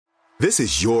This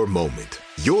is your moment,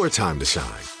 your time to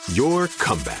shine, your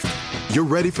comeback. You're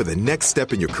ready for the next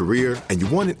step in your career, and you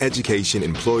want an education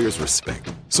employers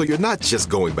respect. So you're not just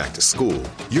going back to school,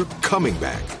 you're coming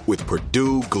back with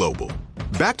Purdue Global.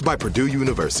 Backed by Purdue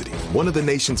University, one of the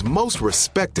nation's most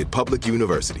respected public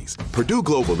universities, Purdue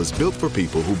Global is built for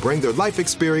people who bring their life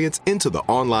experience into the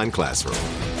online classroom.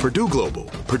 Purdue Global,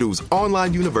 Purdue's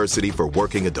online university for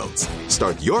working adults.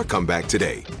 Start your comeback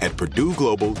today at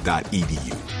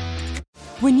purdueglobal.edu.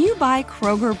 When you buy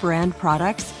Kroger brand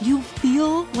products, you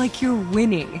feel like you're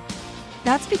winning.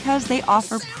 That's because they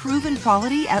offer proven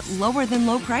quality at lower than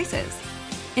low prices.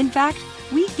 In fact,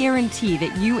 we guarantee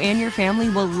that you and your family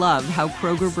will love how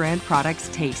Kroger brand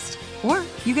products taste, or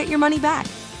you get your money back.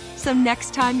 So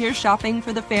next time you're shopping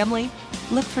for the family,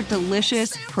 look for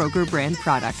delicious Kroger brand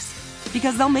products,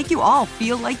 because they'll make you all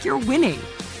feel like you're winning.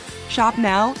 Shop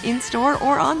now, in-store,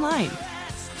 or online.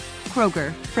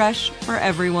 Kroger, fresh for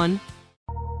everyone.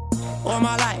 All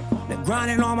my life, been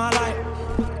grinding all my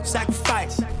life.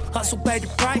 Sacrifice, hustle, pay the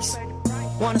price.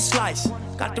 Want a slice,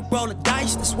 got to roll the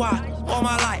dice, that's why. All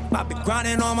my life, I've been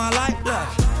grinding all my life.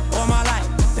 Look, all my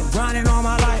life, been grinding all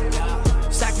my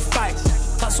life.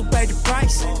 Sacrifice, hustle, pay the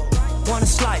price. Want a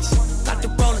slice, got to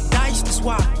roll the dice, that's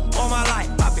why. All my life,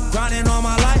 I've been grinding all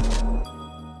my life.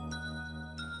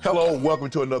 Hello, welcome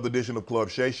to another edition of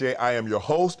Club Shay Shay. I am your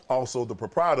host, also the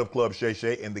proprietor of Club Shay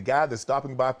Shay, and the guy that's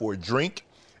stopping by for a drink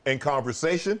and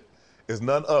conversation is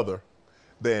none other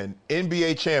than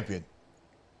NBA champion,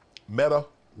 Metta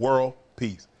World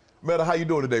Peace. Metta, how you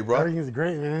doing today, bro? Everything's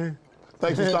great, man.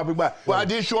 Thanks for stopping by. Well, I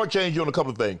did shortchange you on a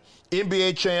couple of things.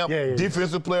 NBA champ,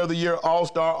 Defensive Player of the Year,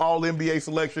 All-Star, All-NBA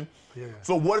selection. Yeah.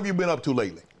 So what have you been up to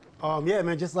lately? Yeah,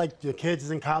 man, just like your kids is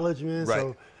in college, man. Right.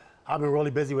 So I've been really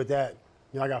busy with that.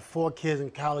 You know, I got 4 kids in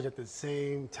college at the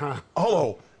same time.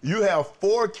 Oh, you have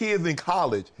 4 kids in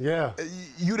college. Yeah.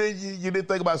 You didn't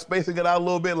think about spacing it out a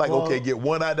little bit? Like, well, okay, get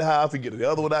one out the house and get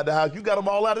the other one out the house. You got them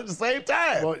all out at the same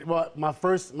time. Well, my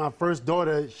first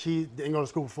daughter, she didn't go to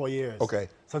school for 4 years. Okay.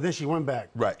 So then she went back.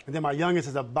 Right. And then my youngest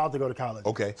is about to go to college.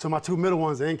 Okay. So my 2 middle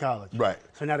ones are in college. Right.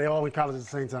 So now they all in college at the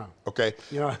same time. Okay.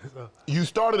 You know. So. You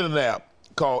started an app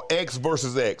called X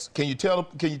versus X. Can you tell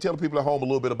the people at home a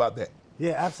little bit about that?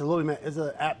 Yeah, absolutely, man. It's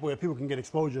an app where people can get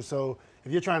exposure. So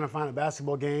if you're trying to find a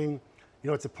basketball game,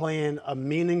 you know, to play in a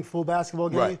meaningful basketball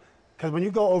game. Because when you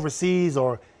go overseas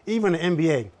or even the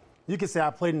NBA, you can say,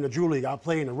 I played in the Drew League, I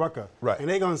played in the Rucker. Right. And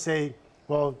they're going to say,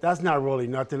 well, that's not really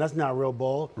nothing. That's not real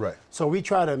ball. Right. So we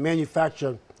try to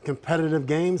manufacture competitive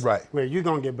games where you're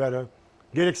going to get better,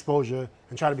 get exposure,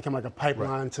 and try to become like a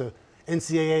pipeline to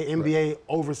NCAA, NBA,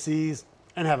 overseas,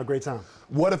 and have a great time.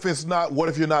 What if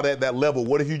you're not at that level?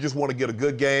 What if you just want to get a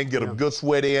good game, get a good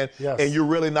sweat in, and you're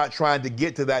really not trying to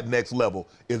get to that next level?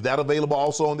 Is that available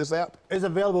also on this app? It's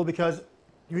available because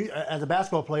you, as a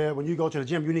basketball player, when you go to the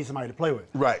gym, you need somebody to play with.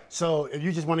 Right. So if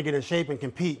you just want to get in shape and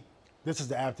compete, this is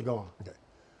the app to go on. Okay.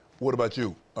 What about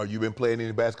you? Have you been playing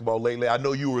any basketball lately? I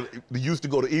know you used to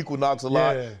go to Equinox a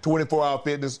lot, 24-hour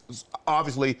fitness.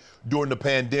 Obviously, during the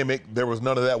pandemic, there was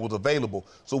none of that was available.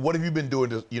 So what have you been doing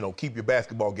to, keep your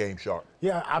basketball game sharp?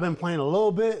 Yeah, I've been playing a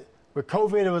little bit. With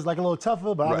COVID, it was like a little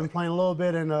tougher, but I've been playing a little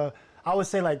bit, and I would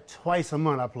say like twice a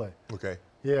month I play. Okay.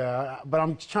 Yeah, but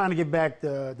I'm trying to get back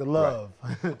the love.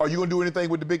 Right. Are you going to do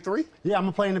anything with the Big Three? Yeah, I'm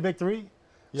going to play in the Big Three.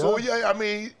 Yep. So,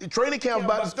 training camp's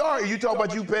about to start. You talk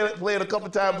about you playing a couple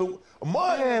times a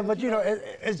month. Yeah, but,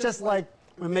 it's just like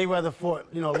when Mayweather fought,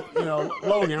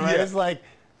 Logan, right? Yeah. It's like,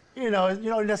 you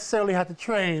don't necessarily have to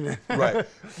train. Right,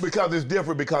 because it's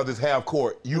different because it's half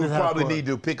court. You probably need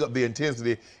to pick up the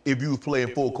intensity if you was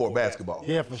playing full court basketball.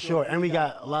 Yeah, for sure. And we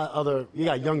got a lot of you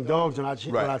got young dogs on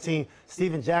our team.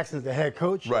 Steven Jackson's the head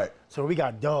coach. Right. So we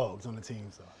got dogs on the team.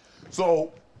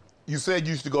 So you said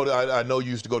you used to go to, I know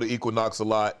you used to go to Equinox a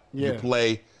lot. Yeah. You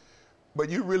play, but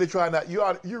you really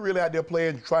you're really out there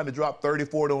playing, trying to drop 30,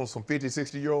 40 on some 50,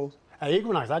 60-year-olds? At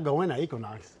Equinox, I go in at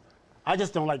Equinox. I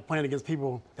just don't like playing against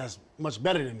people that's much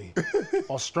better than me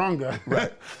or stronger.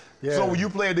 Right. Yeah. So when you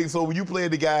playing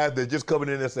the guys that just coming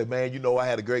in and say, man, I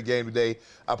had a great game today.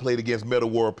 I played against Metta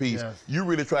World Peace. Yes. You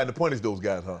really trying to punish those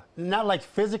guys, huh? Not like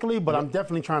physically, but I'm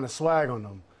definitely trying to swag on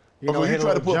them. You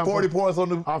trying to put 40 points on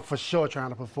them? I'm for sure trying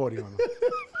to put 40 on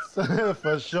them.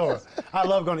 For sure. I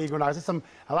love going to Equinox. A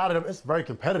lot of them, it's very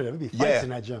competitive. It'd be fights in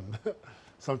that gym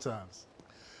sometimes.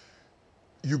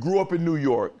 You grew up in New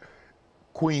York,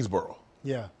 Queensboro.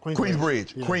 Yeah,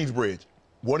 Queensbridge. Yeah. Queensbridge.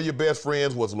 One of your best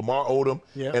friends was Lamar Odom,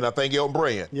 and I think Elton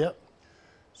Brand. Yep.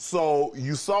 So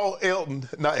you saw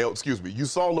you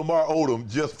saw Lamar Odom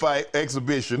just fight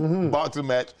exhibition boxing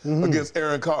match against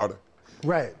Aaron Carter.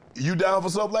 Right. You down for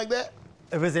something like that?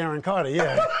 If it's Aaron Carter,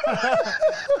 yeah.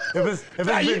 if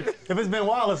it's Ben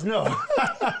Wallace, no.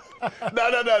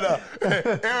 No.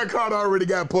 Aaron Carter already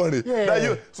got punished. Yeah.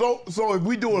 Now so if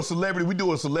we do a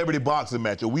celebrity boxing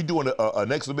match, or we doing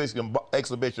an exhibition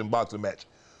boxing match,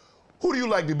 who do you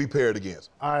like to be paired against?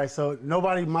 All right, so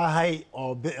nobody my height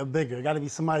or bigger. It got to be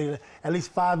somebody at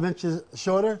least 5 inches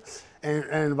shorter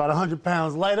and about 100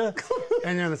 pounds lighter.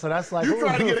 And then, so that's like... You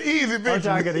trying to get an easy picture. I'm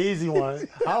trying to get an easy one.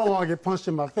 I don't want to get punched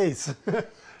in my face.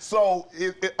 So,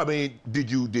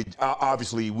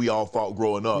 obviously we all fought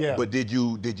growing up, Yeah. but did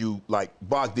you like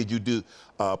box, did you do,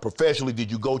 professionally, did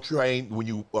you go train when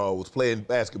you was playing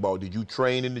basketball? Did you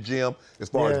train in the gym as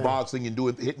far as boxing and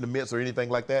hitting the mitts or anything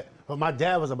like that? But my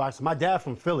dad was a boxer. My dad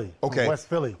from Philly, Okay. from West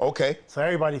Philly. Okay. So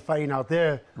everybody fighting out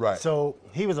there. Right. So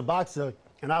he was a boxer,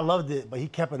 and I loved it, but he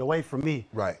kept it away from me.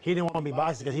 Right. He didn't want me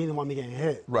boxing because he didn't want me getting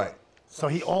hit. Right. So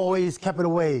he always kept it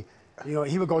away. You know,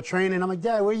 he would go training. I'm like,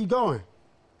 Dad, where are you going?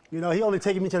 You know, he only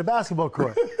taking me to the basketball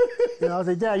court. You know, I was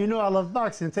like, Dad, you know I love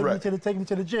boxing. Take me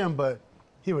to the gym, but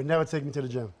he would never take me to the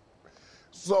gym.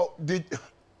 So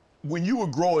when you were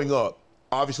growing up,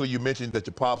 obviously you mentioned that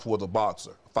your pops was a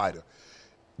boxer, fighter.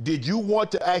 Did you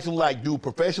want to actually like do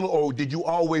professional, or did you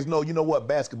always know, you know what,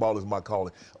 basketball is my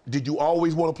calling? Did you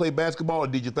always want to play basketball, or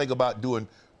did you think about doing,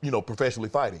 professionally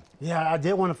fighting? Yeah, I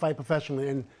did want to fight professionally,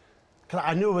 and 'cause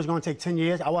I knew it was going to take 10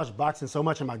 years. I watched boxing so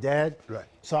much, and my dad. Right.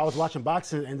 So I was watching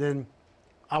boxing, and then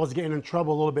I was getting in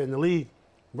trouble a little bit in the league.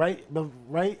 Right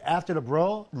after the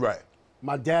brawl, Right.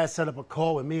 my dad set up a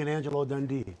call with me and Angelo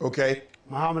Dundee. Okay.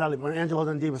 Muhammad Ali, when Angelo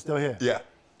Dundee was still here. Yeah.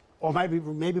 Or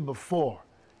maybe before.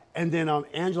 And then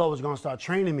Angelo was going to start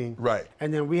training me. Right.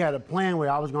 And then we had a plan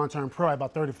where I was going to turn pro at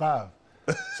about 35.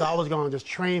 So I was going to just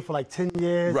train for like 10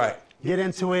 years. Right. Get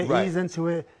into it, Right. ease into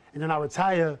it, and then I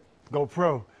retire, go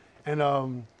pro.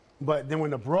 And but then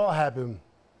when the brawl happened,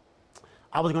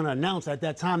 I was going to announce at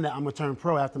that time that I'm going to turn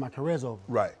pro after my career's over.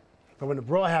 Right. But when the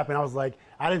brawl happened, I was like,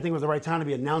 I didn't think it was the right time to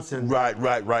be announcing. Right.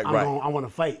 I want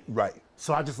to fight. Right.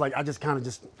 So I just kind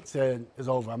of said it's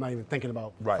over. I'm not even thinking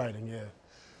about fighting. Yeah.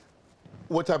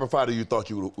 What type of fighter you thought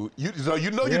you would? So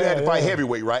you had to fight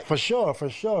heavyweight, right? For sure.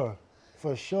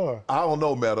 I don't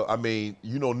know, Metta. I mean,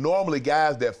 normally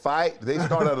guys that fight, they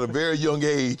start at a very young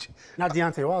age. Not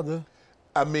Deontay Wilder.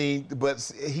 I mean, but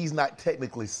he's not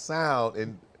technically sound,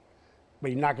 and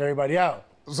But you knock everybody out.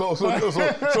 so that's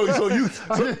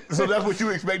what you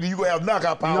expected. You gonna have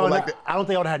knockout power like that? I don't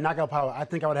think I would have had knockout power. I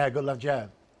think I would have had good left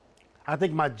jab. I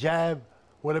think my jab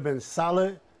would have been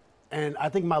solid, and I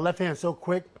think my left hand so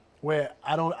quick where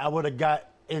I would have got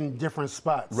in different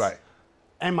spots. Right.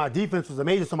 And my defense was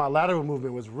amazing, so my lateral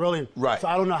movement was really right. So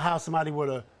I don't know how somebody would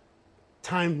have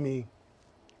timed me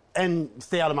and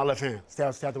stay out of my left hand. Stay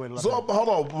out the way of the left hand. So hold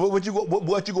on,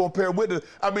 what you gonna pair with it?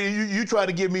 I mean, you try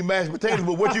to give me mashed potatoes,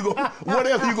 but what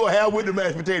else you gonna have with the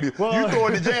mashed potatoes? Well, you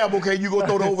throwing the jab, okay? You gonna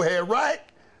throw the overhead right?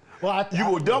 Well, you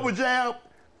go double jab.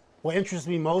 What interests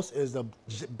me most is the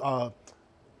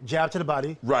jab to the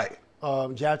body. Right.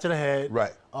 Jab to the head.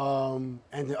 Right. And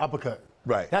the uppercut.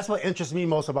 Right. That's what interests me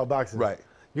most about boxing. Right.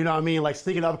 You know what I mean? Like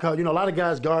sneaking uppercut. A lot of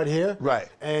guys guard here. Right.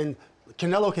 And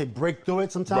Canelo can break through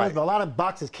it sometimes, right. but a lot of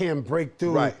boxers can't break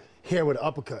through here with an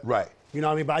uppercut. Right. You know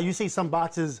what I mean? But you see some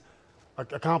boxers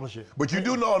accomplish it. But you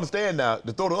do not understand now,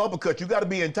 to throw the uppercut, you got to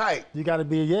be in tight. You got to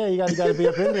be, you got to be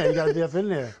up in there. You got to be up in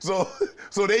there.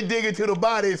 So they dig into the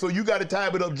body, so you got to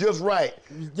time it up just right.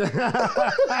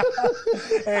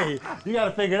 Hey, you got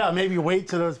to figure it out. Maybe wait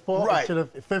to the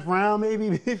fifth round,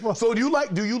 maybe. So do you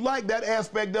like that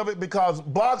aspect of it? Because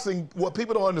boxing, what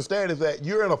people don't understand is that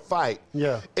you're in a fight.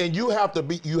 Yeah. And you have to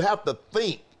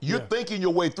think. You're thinking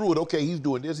your way through it. Okay, he's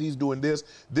doing this.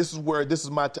 This is where I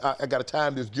got to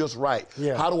time this just right.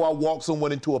 Yeah. How do I walk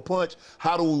someone into a punch?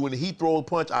 When he throws a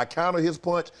punch, I counter his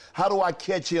punch? How do I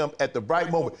catch him at the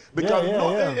right moment?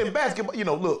 Because in basketball,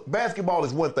 look, basketball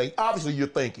is one thing. Obviously, you're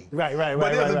thinking. Right.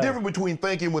 But there's a difference between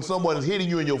thinking when someone is hitting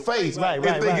you in your face and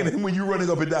thinking when you're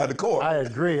running up and down the court. I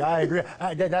agree.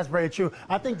 That's very true.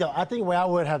 I think where I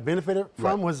would have benefited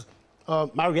from was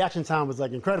my reaction time was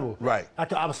like incredible. Right.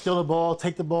 I would steal the ball,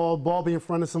 take the ball be in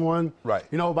front of someone. Right.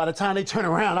 By the time they turn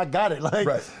around, I got it. Like,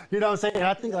 right. You know what I'm saying? And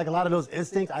I think like a lot of those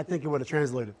instincts, I think it would have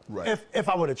translated. Right. If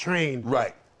I would have trained.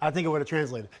 Right. I think it would have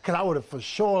translated. Because I would have for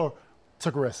sure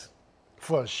took risks.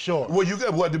 For sure.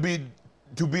 Well, to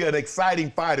be an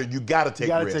exciting fighter, you got to take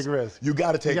risks. You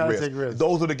got to take risks.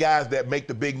 Those are the guys that make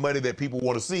the big money that people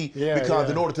want to see. Yeah, because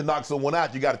in order to knock someone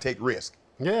out, you got to take risks.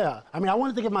 Yeah, I mean, I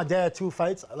wanted to give my dad 2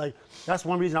 fights. Like, that's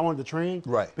one reason I wanted to train.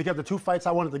 Right. Because the 2 fights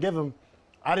I wanted to give him,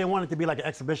 I didn't want it to be like an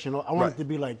exhibition. I wanted it to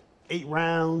be like 8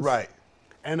 rounds. Right.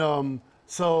 And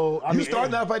So you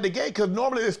starting out at the gate because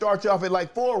normally they start you off at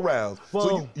like 4 rounds. Well,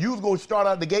 so you was going to start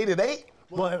out the gate at 8?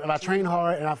 Well, if I train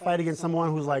hard and I fight against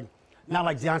someone who's like, not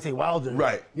like Deontay Wilder.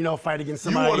 Right. You know, fight against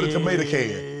somebody. You wanted a tomato can.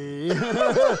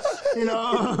 You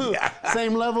know,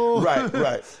 same level.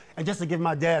 Right. And just to give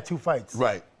my dad 2 fights.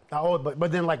 Right.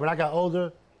 But then, like, when I got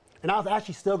older, and I was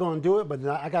actually still going to do it, but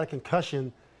then I got a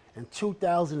concussion in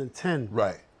 2010.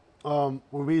 Right.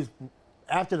 When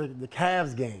after the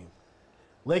Cavs game,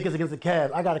 Lakers against the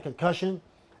Cavs, I got a concussion,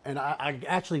 and I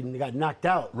actually got knocked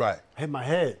out. Right. Hit my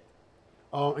head.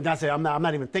 And I said, I'm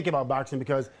not even thinking about boxing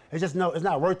because it's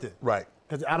not worth it. Right.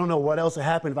 Because I don't know what else would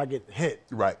happen if I get hit.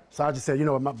 Right. So I just said, you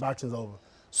know what, my boxing's over.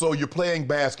 So you're playing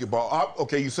basketball.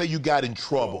 Okay, you say you got in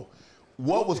trouble.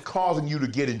 What was causing you to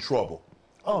get in trouble?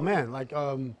 Oh, man, like,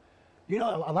 you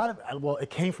know, a lot of, well, it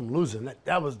came from losing.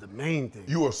 That was the main thing.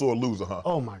 You were a sore loser, huh?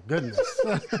 Oh, my goodness.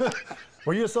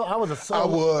 Were you I was a sore I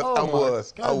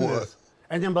was.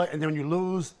 And then when you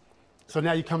lose, so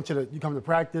now you come to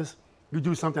practice, you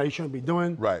do something that you shouldn't be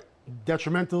doing. Right.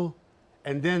 Detrimental.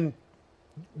 And then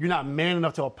you're not man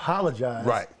enough to apologize.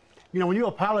 Right. You know, when you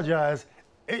apologize,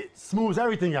 it smooths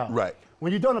everything out. Right.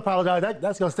 When you don't apologize,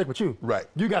 that's gonna stick with you. Right.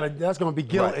 That's gonna be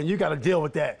guilt, Right. and you gotta deal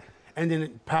with that. And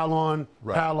then pile on.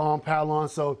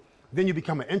 So then you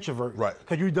become an introvert. Right.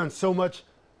 Because you've done so much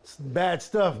bad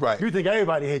stuff. Right. You think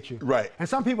everybody hates you. Right. And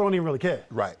some people don't even really care.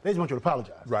 Right. They just want you to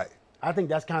apologize. Right. I think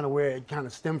that's kind of where it kind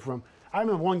of stemmed from. I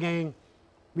remember one game,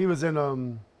 we was in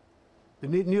the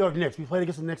New York Knicks. We played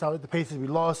against the Knicks out at the Pacers. We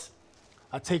lost.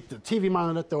 I take the TV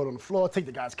monitor, throw it on the floor, take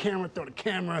the guy's camera, throw the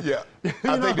camera. Yeah.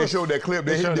 I think they showed that clip.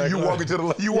 You walk into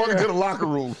the locker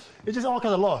room. It's just all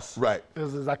kind of lost. Right.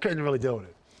 I couldn't really deal with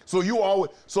it.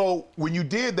 So when you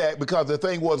did that, because the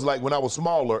thing was, like, when I was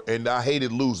smaller and I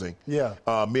hated losing. Yeah.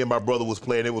 Me and my brother was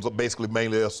playing. It was basically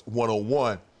mainly us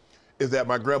one-on-one. Is that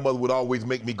my grandmother would always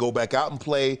make me go back out and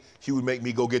play. She would make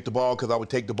me go get the ball because I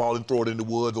would take the ball and throw it in the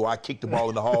woods, or I kick the ball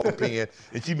in the hall pen,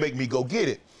 and she'd make me go get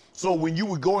it. So when you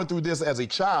were going through this as a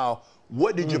child,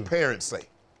 what did your parents say?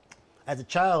 As a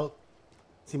child,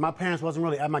 see, my parents wasn't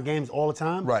really at my games all the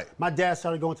time. Right. My dad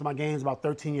started going to my games about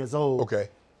 13 years old. Okay.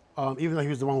 Even though he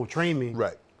was the one who trained me.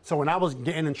 Right. So when I was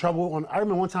getting in trouble, I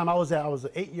remember one time I was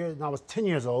 8 years and I was 10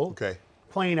 years old. Okay.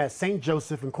 Playing at St.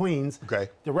 Joseph in Queens. Okay.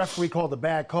 The referee called a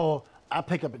bad call. I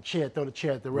pick up a chair, throw the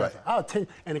chair at the ref. Right. I was 10,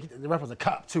 and the ref was a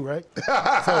cop too, right?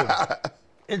 So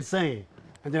insane.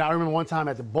 And then I remember one time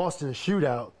at the Boston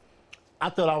shootout, I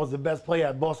thought I was the best player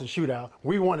at Boston shootout.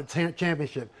 We won the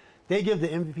championship. They give the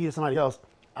MVP to somebody else.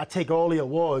 I take all the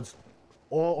awards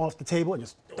all off the table and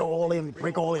just throw all them,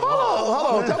 break all the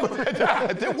awards. Hold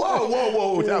on.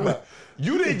 Whoa. Time out.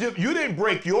 You didn't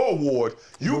break your award.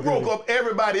 You broke up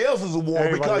everybody else's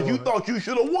award because you thought you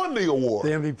should have won the award. The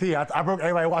MVP. I broke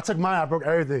everybody. I took mine. I broke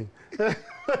everything. The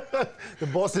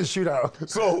Boston shootout.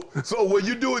 So when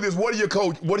you're doing this, what does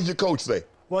your coach say?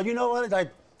 Well, you know what?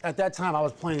 Like at that time, I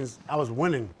was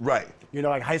winning. Right. You know,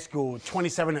 like high school,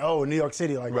 27-0 in New York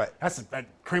City. Like, right. That's that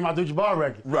Kareem Abdul-Jabbar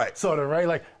record. Right. Sort of, right?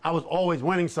 Like, I was always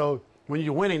winning. So when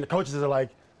you're winning, the coaches are like,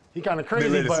 he kind of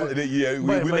crazy, but he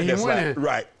winning.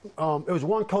 Right. It was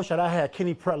one coach that I had,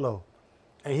 Kenny Pretlow,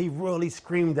 and he really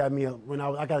screamed at me when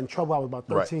I got in trouble. I was about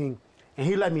 13, right. And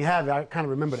he let me have it. I kind of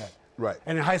remember that. Right.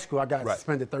 And in high school, I got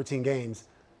suspended 13 games.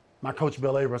 My coach,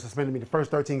 Bill Abrams, suspended me the first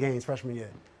 13 games freshman year.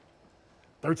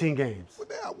 13 games.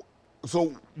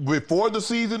 So before the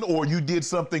season, or you did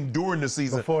something during the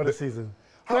season? Before the season.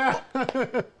 How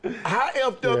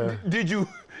effed up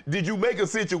did you make a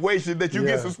situation that you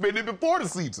get suspended before the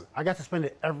season? I got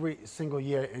suspended every single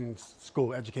year in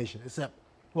school education, except,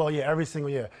 every single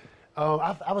year.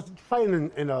 I was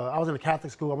fighting I was in a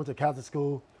Catholic school. I went to a Catholic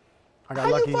school. I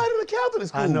got lucky. How you fighting in a Catholic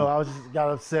school? I know. I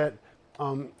got upset,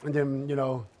 and then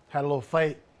had a little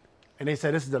fight, and they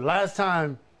said this is the last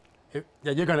time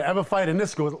that you're gonna ever fight in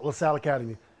this school, LaSalle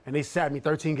Academy. And they sat me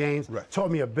 13 games,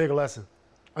 taught me a big lesson,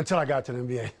 until I got to the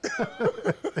NBA.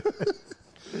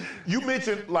 You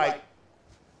mentioned, like,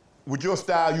 with your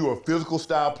style, you were a physical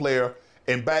style player,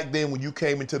 and back then when you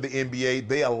came into the NBA,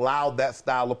 they allowed that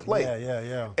style of play.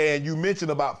 Yeah. And you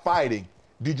mentioned about fighting.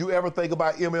 Did you ever think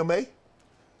about MMA?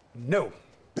 No.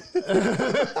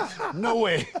 No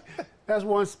way. That's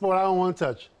one sport I don't want to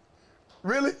touch.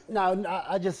 Really? No,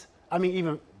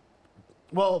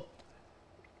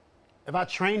 if I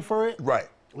train for it,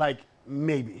 like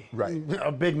maybe, a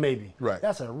big maybe. Right.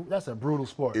 That's a brutal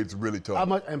sport. It's really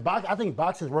tough. I think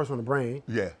boxing is worse on the brain.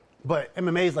 Yeah. But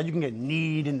MMA is like you can get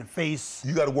kneed in the face.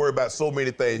 You got to worry about so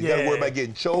many things. You got to worry about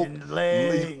getting choked,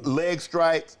 leg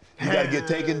strikes. You got to get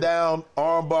taken down,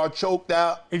 armbar choked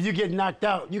out. If you get knocked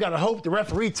out, you got to hope the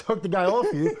referee took the guy off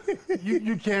you.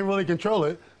 You can't really control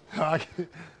it.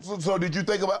 So did you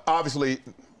think about, obviously,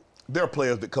 there are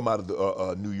players that come out of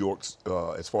the New York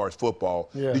as far as football.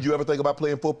 Yeah. Did you ever think about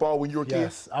playing football when you were a kid?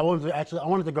 Yes, I wanted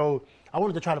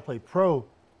to try to play pro,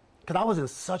 because I was in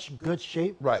such good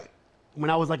shape. Right. When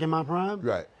I was like in my prime.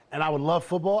 Right. And I would love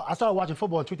football. I started watching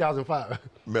football in 2005.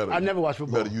 Metta, I never watched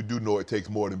football. Metta, you do know it takes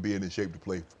more than being in shape to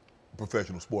play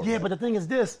professional sport. Yeah, right? but the thing is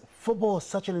this, football is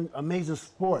such an amazing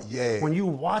sport. Yeah. When you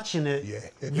watching it,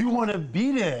 Yeah. you want to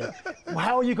be there.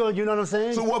 How are you going, you know what I'm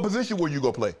saying? So what position were you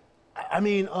going to play? I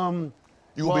mean,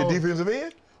 You going to be a defensive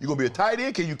end? You going to be a tight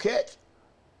end? Can you catch?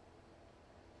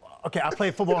 Okay, I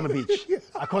played football on the beach.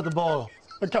 I caught the ball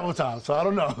a couple of times, so I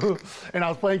don't know. And I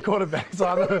was playing quarterback, so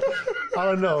I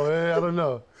don't know, man. I don't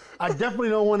know. I definitely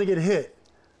don't want to get hit.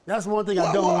 That's one thing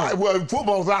I don't want. Well,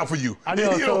 football's out for you. I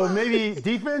know, You so maybe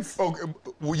defense? Okay,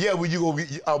 well, yeah, well, you gonna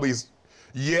get, I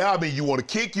mean, you want to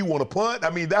kick, you want to punt. I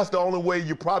mean, that's the only way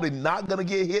you're probably not gonna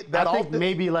get hit that I think often.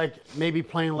 maybe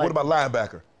playing like. What about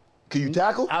linebacker? Can you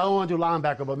tackle? I don't want to do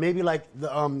linebacker, but maybe like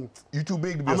the You too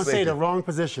big to be I'm a gonna safety. say the wrong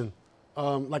position,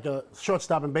 like a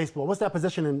shortstop in baseball. What's that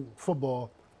position in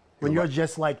football when you're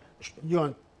just like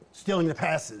you're stealing the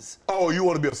passes? Oh, you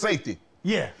want to be a safety?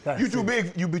 Yeah, that's You too it.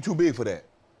 big. You be too big for that.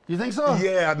 You think so?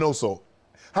 Yeah, I know so.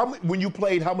 When you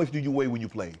played, how much did you weigh when you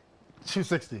played?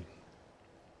 260.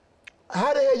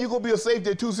 How the hell you gonna be a safety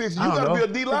at 260? You I don't gotta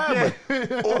be a know. D lineman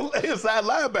or inside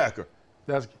linebacker.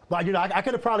 But you know, I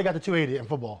could have probably got to 280 in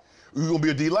football. You gonna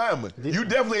be a D lineman. You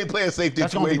definitely ain't playing safety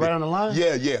That's at gonna be 280. right on the line?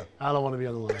 Yeah. I don't want to be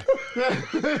on the line.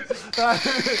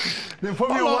 Then put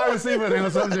me a wide receiver then or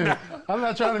something. I'm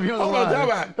not trying to be on the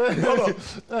line. Hold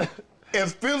on.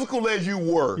 As physical as you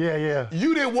were, Yeah.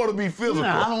 you didn't want to be physical.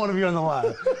 Nah, I don't want to be on the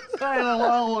line. I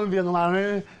don't want to be on the line,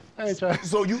 man. I ain't trying.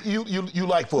 So you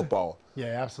like football.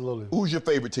 Yeah, absolutely. Who's your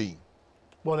favorite team?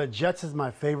 Well, the Jets is my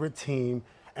favorite team,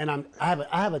 and I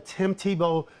have a Tim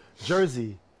Tebow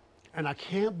jersey, and I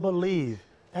can't believe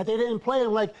that they didn't play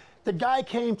him. Like, the guy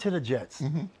came to the Jets.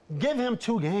 Mm-hmm. Give him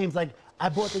 2 games. Like, I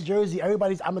bought the jersey. I'm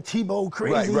a Tebow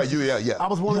crazy. Right. Yeah. I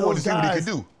was one you of wanted those to see guys. what he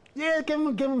could do. Yeah,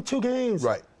 give him 2 games.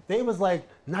 Right. They was like,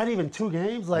 not even 2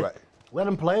 games. Like, Right. let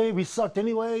him play. We sucked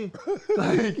anyway.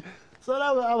 So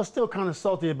I was still kind of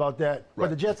salty about that. Right. But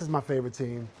the Jets is my favorite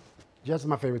team. Jets is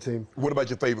my favorite team. What about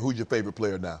your favorite? Who's your favorite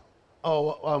player now?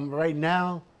 Oh, right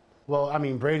now, well, I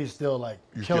mean, Brady's still like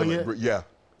You killing still it. Yeah.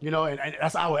 You know, and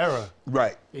that's our era.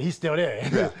 Right. He's still there.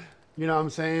 Yeah. You know what I'm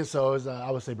saying? So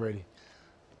I would say Brady.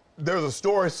 There's a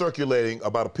story circulating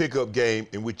about a pickup game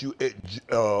in which you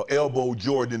elbowed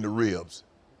Jordan in the ribs.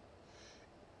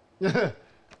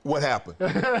 What happened?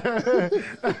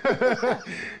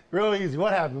 Real easy.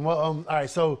 What happened? Well, all right.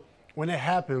 So when it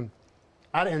happened,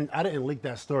 I didn't leak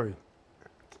that story.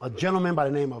 A gentleman by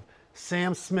the name of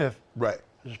Sam Smith, Right.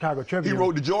 the Chicago Tribune. He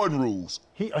wrote the Jordan rules.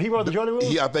 He wrote the Jordan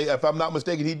rules. I think, if I'm not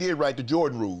mistaken, he did write the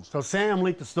Jordan rules. So Sam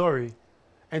leaked the story,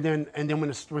 and then when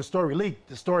the story leaked,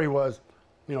 the story was,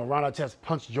 Ron Artest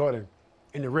punched Jordan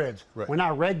in the ribs. Right. When I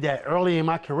read that early in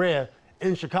my career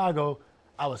in Chicago,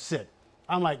 I was sick.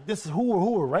 I'm like, this is who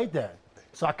would write that?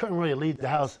 So I couldn't really leave the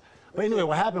house. But anyway,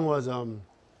 what happened was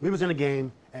we was in a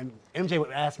game, and MJ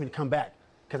would ask me to come back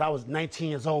because I was 19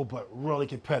 years old, but really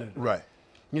competitive. Right.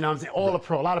 You know what I'm saying?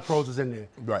 A lot of pros was in there.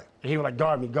 Right. And he was like,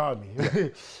 guard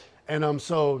me. And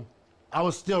so I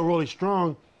was still really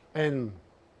strong. And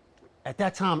at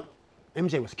that time,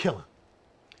 MJ was killing.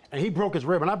 And he broke his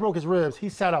rib. When I broke his ribs, he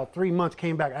sat out 3 months,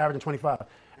 came back averaging 25.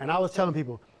 And I was telling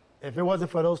people, if it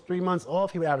wasn't for those 3 months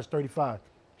off, he would average 35.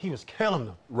 He was killing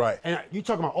them. Right. And you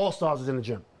talking about all-stars was in the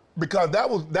gym. Because that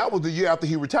was the year after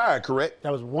he retired, correct?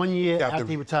 That was 1 year after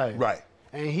he retired. Right.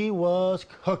 And he was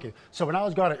cooking. So when I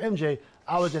was guarding MJ,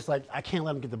 I was just like, I can't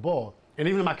let him get the ball. And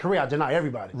even in my career, I deny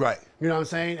everybody. Right. You know what I'm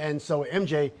saying? And so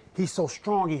MJ, he's so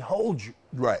strong, he holds you.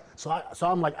 Right. So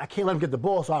I'm like, I can't let him get the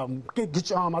ball, so I'm get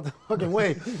your arm out the fucking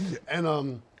way.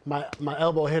 And my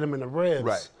elbow hit him in the ribs.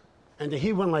 Right. And then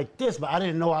he went like this, but I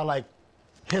didn't know I like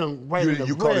hit him right in the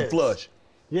You ribs. caught him flush.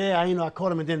 Yeah, I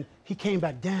caught him, and then he came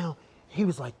back down. He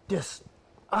was like this,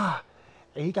 and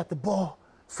he got the ball,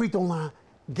 free throw line,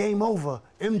 game over,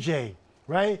 MJ,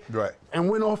 right? Right. And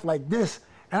went off like this,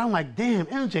 and I'm like, damn,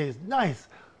 MJ is nice.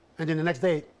 And then the next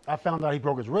day, I found out he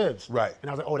broke his ribs. Right.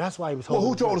 And I was like, oh, that's why he was Well,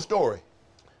 holding who his told the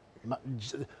ribs.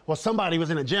 story? Well, somebody was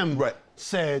in the gym. Right.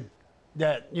 Said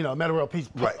that Metta World Peace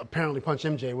Right. apparently punched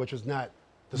MJ, which was not.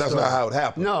 That's not how it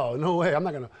happened. No way. I'm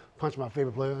not gonna punch my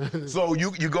favorite player. So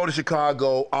you go to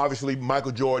Chicago. Obviously,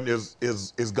 Michael Jordan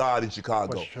is God in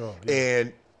Chicago. For sure, yeah.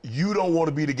 And you don't want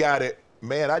to be the guy that,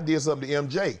 man, I did something to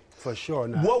MJ. For sure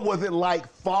not. What was it like?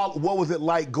 What was it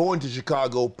like going to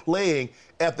Chicago, playing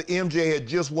after MJ had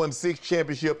just won 6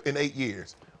 championships in 8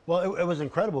 years? Well, it was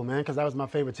incredible, man, because that was my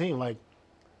favorite team. Like,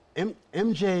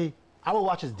 MJ, I would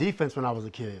watch his defense when I was a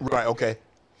kid. Right, okay.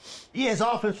 Yeah, his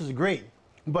offense was great,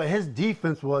 but his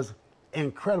defense was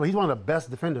incredible. He's one of the best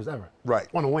defenders ever. Right.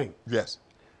 On the wing. Yes.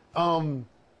 And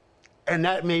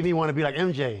that made me want to be like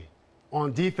MJ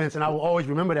on defense, and I will always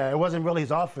remember that. It wasn't really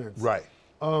his offense. Right.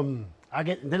 Then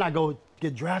I go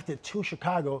get drafted to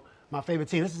Chicago, my favorite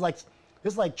team. This is like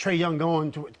Trae Young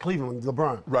going to Cleveland,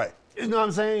 LeBron. Right. You know what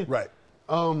I'm saying? Right.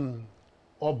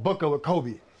 Or Booker with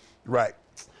Kobe. Right.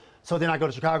 So then I go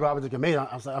to Chicago. I was like, mate,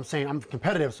 I'm saying I'm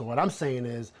competitive. So what I'm saying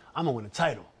is I'm gonna win a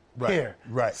title here,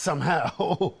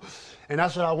 somehow. And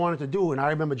that's what I wanted to do. And I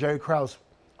remember Jerry Krause,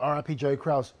 R.I.P. Jerry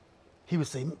Krause. He would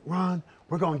say, Ron,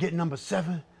 we're gonna get number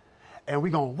 7, and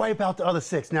we're gonna wipe out the other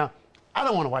 6. Now, I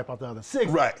don't want to wipe out the other 6.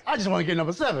 Right. I just want to get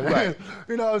number 7. Right.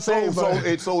 You know what I'm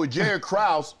saying? So Jerry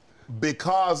Krause,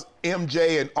 because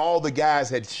MJ and all the guys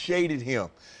had shaded him,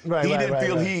 he didn't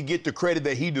feel he'd get the credit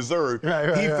that he deserved.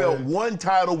 He felt one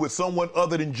title with someone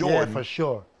other than Jordan, for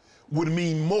sure, would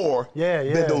mean more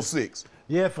than those 6.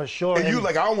 Yeah, for sure. And you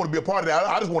like, I don't want to be a part of that.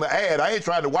 I just want to add. I ain't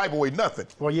trying to wipe away nothing.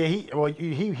 Well, yeah, he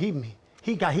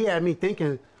had me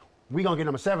thinking we gonna get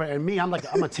number 7, and me, I'm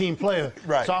a team player.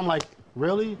 Right. So I'm like,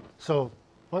 really? So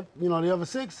what? You know, the other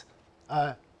 6?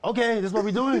 Okay, this is what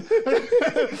we doing.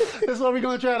 This is what we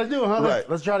gonna try to do, huh? Right.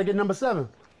 Let's try to get number 7.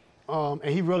 And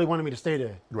he really wanted me to stay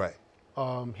there. Right.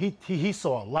 He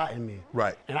saw a lot in me.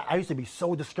 Right. And I used to be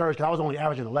so discouraged because I was only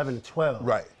averaging 11 and 12.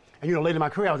 Right. And you know, later in my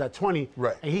career, I was at 20.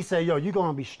 Right. And he said, yo, you're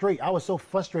gonna be straight. I was so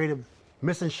frustrated,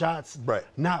 missing shots,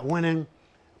 not winning,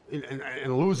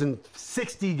 and losing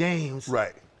 60 games.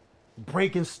 Right.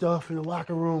 Breaking stuff in the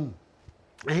locker room.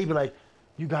 And he'd be like,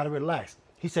 you gotta relax.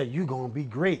 He said, you're gonna be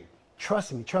great.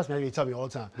 Trust me. That's what he tell me all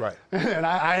the time. Right. And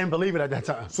I didn't believe it at that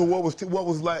time. So what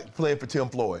was like playing for Tim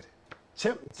Floyd?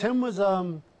 Tim was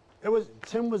I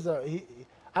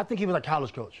think he was a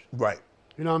college coach. Right.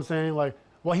 You know what I'm saying? Like,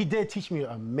 well, he did teach me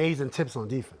amazing tips on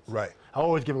defense. Right. I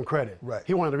always give him credit. Right.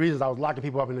 He one of the reasons I was locking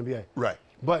people up in the NBA. Right.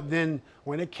 But then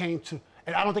when it came to,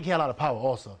 and I don't think he had a lot of power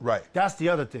also. Right. That's the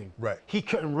other thing. Right. He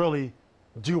couldn't really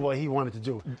do what he wanted to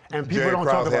do. And people Jerry don't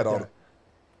Krause talk had about all that.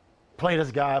 Play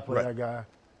this guy, play that guy,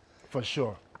 for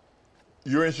sure.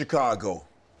 You're in Chicago.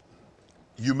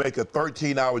 You make a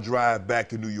 13-hour drive back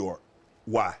to New York.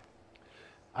 Why?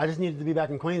 I just needed to be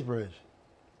back in Queensbridge.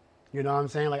 You know what I'm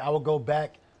saying? Like, I would go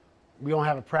back. We don't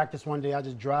have a practice one day. I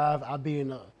just drive. I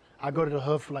go to the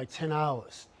hood for like 10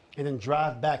 hours and then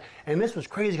drive back. And this was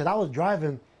crazy because I was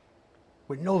driving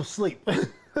with no sleep.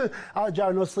 I was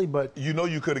driving no sleep, but. You know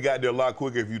you could have got there a lot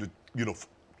quicker if you'd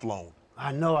flown.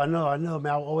 I know, man.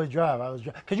 I would always drive.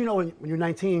 Because you know, when you're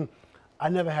 19, I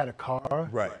never had a car.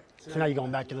 Right. So now you're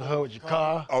going back to the hood with your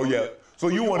car. Oh, yeah. So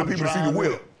you wanted people to see the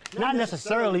wheel. Not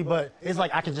necessarily, but it's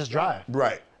like I can just drive.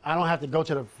 Right. I don't have to go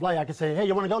to the flight. I can say, hey,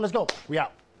 you want to go? Let's go. We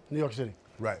out. New York City.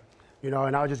 Right. You know,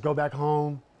 and I would just go back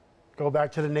home, go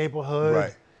back to the neighborhood.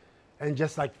 Right. And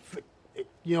just like,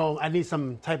 you know, I need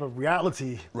some type of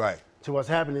reality to what's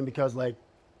happening because, like,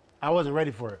 I wasn't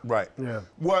ready for it. Right. Yeah.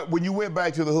 Well, when you went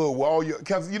back to the hood,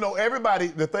 because, you know, everybody,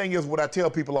 the thing is what I tell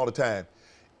people all the time,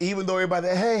 even though everybody,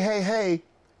 hey,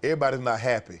 everybody's not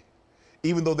happy.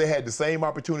 Even though they had the same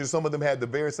opportunity, some of them had the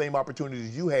very same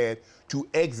opportunities you had to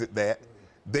exit that,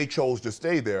 they chose to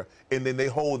stay there. And then they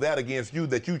hold that against you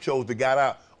that you chose to get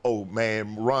out. Oh,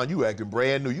 man, Ron, you acting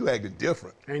brand new. You acting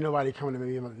different. Ain't nobody coming to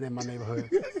me in my neighborhood.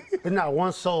 There's not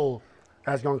one soul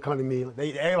that's going to come to me.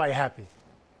 Everybody happy.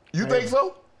 You think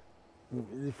so?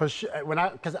 For sure.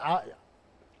 Because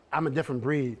I'm a different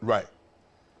breed. Right.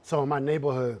 So in my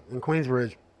neighborhood in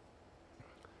Queensbridge,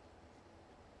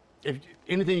 if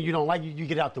anything you don't like, you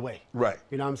get out the way. Right.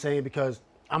 You know what I'm saying? Because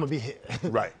I'm going to be hit.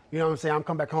 Right. You know what I'm saying? I'm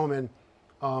come back home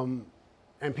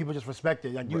and people just respect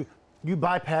it. Like you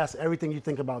bypass everything you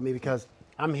think about me because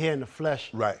I'm here in the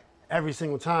flesh every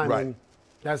single time. Right. And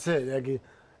that's it. Like,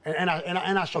 and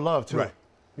I show love too. Right.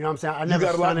 You know what I'm saying? I You never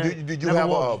got a lot. Did you have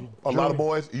a lot of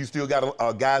boys? You still got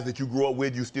guys that you grew up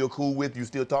with? You still cool with? You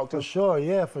still talk to? For sure,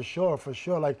 yeah, for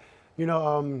sure. Like, you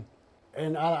know,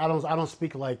 and I don't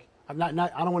speak like I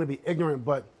don't want to be ignorant,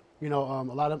 but you know, a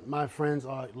lot of my friends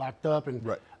are locked up,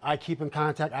 and I keep in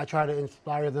contact. I try to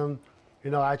inspire them. You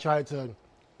know, I try to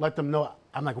let them know.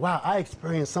 I'm like, wow, I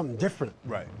experienced something different.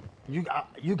 Right.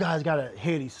 You guys gotta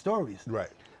hear these stories. Right.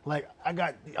 Like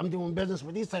I'm doing business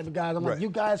with these type of guys. I'm like, you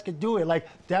guys could do it. Like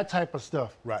that type of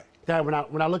stuff. Right. That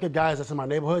when I look at guys that's in my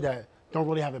neighborhood that don't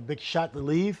really have a big shot to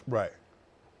leave. Right.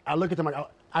 I look at them like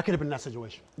I could have been in that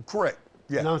situation. Correct.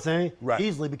 Yeah. You know what I'm saying? Right.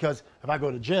 Easily, because if I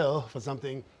go to jail for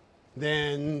something,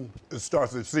 then it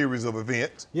starts a series of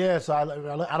events. Yeah. So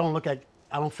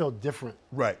I don't feel different.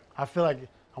 Right. I feel like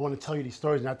I want to tell you these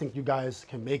stories, and I think you guys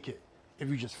can make it if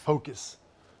you just focus,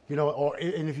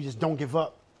 and if you just don't give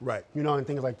up. Right. And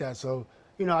things like that. So,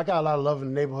 I got a lot of love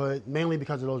in the neighborhood, mainly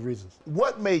because of those reasons.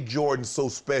 What made Jordan so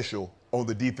special on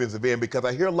the defensive end? Because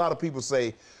I hear a lot of people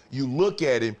say you look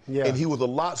at him and he was a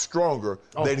lot stronger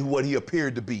than what he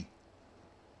appeared to be.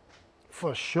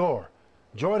 For sure.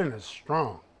 Jordan is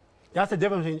strong. That's the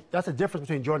difference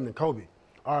between Jordan and Kobe,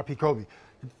 R.I.P. Kobe.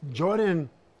 Jordan,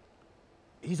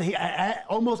 he's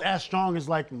almost as strong as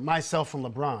like myself and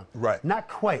LeBron. Right. Not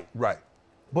quite. Right.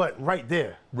 But right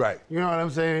there. Right. You know what I'm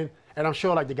saying? And I'm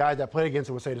sure like the guys that played against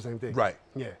him would say the same thing. Right.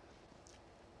 Yeah.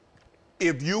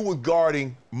 If you were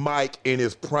guarding Mike in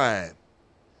his prime,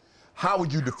 how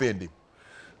would you defend him?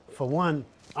 For one,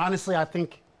 honestly, I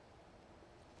think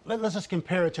let's just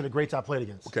compare it to the greats I played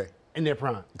against. Okay. In their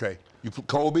prime. Okay. You put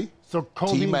Kobe. So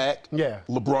Kobe. T-Mac. Yeah.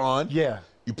 LeBron. Yeah.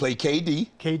 You played KD.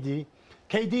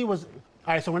 KD was, all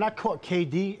right, so when I caught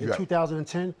KD in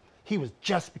 2010, he was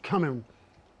just becoming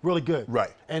really good.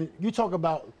 Right. And you talk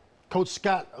about Coach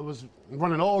Scott was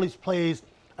running all these plays,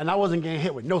 and I wasn't getting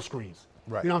hit with no screens.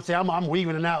 Right. You know what I'm saying? I'm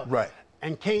weaving it out. Right.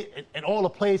 And all the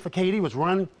plays for KD was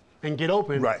run and get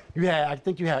open. Right. I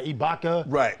think you had Ibaka.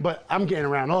 Right. But I'm getting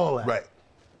around all that. Right.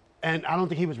 And I don't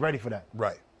think he was ready for that.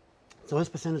 Right. So his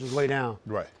percentage was way down.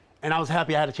 Right. And I was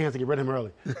happy I had a chance to get rid of him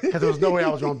early, because there was no way I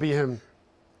was going to beat him.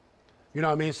 You know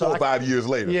what I mean? So 4 or 5 years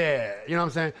later. Yeah, you know what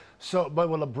I'm saying? So, but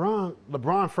with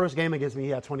LeBron first game against me, he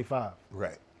had 25.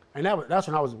 Right. And that's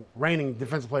when I was reigning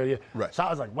defensive player of the year. Right. So I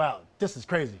was like, wow, this is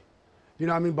crazy. You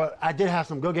know what I mean? But I did have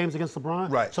some good games against LeBron.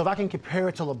 Right. So if I can compare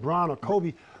it to LeBron or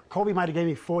Kobe, Kobe might have gave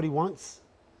me 40 once.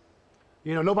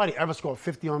 Nobody ever scored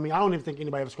 50 on me. I don't even think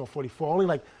anybody ever scored 44. Only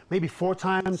like maybe 4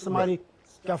 times somebody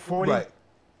got 40. Right.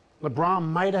 LeBron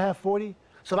might have had 40.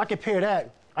 So if I compare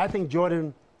that, I think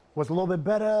Jordan was a little bit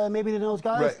better maybe than those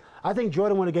guys. Right. I think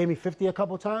Jordan would have gave me 50 a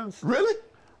couple times. Really?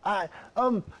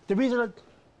 The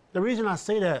reason I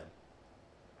say that,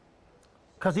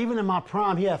 because even in my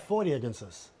prime, he had 40 against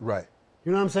us. Right.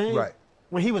 You know what I'm saying? Right.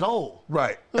 When he was old.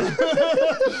 Right.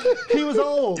 He was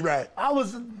old. Right. I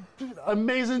was an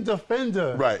amazing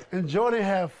defender. Right. And Jordan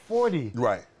had 40.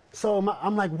 Right. So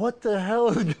I'm like, what the hell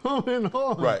is going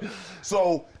on? Right.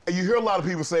 So you hear a lot of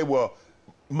people say, well,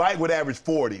 Mike would average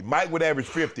 40, Mike would average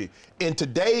 50. In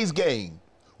today's game,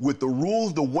 with the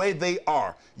rules the way they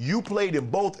are, you played in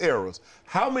both eras.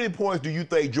 How many points do you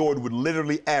think Jordan would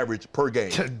literally average per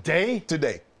game?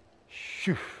 Today?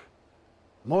 Phew.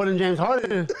 More than James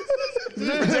Harden.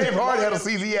 James Harden had a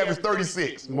season he averaged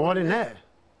 36. More than that.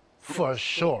 For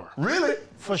sure. Really?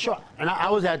 For sure. And I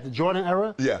was at the Jordan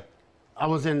era. Yeah. I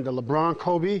was in the LeBron,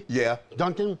 Kobe,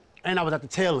 Duncan, and I was at the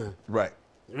tail end. Right.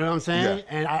 You know what I'm saying?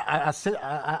 Yeah. And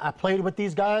I played with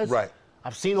these guys. Right.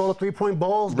 I've seen all the three-point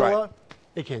balls go Right. up.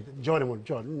 They can't. Jordan,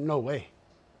 no way.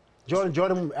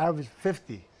 Jordan would average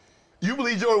 50. You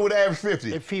believe Jordan would average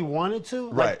 50? If he wanted to.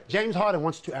 Right. Like James Harden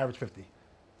wants to average 50.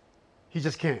 He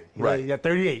just can't. Right. He got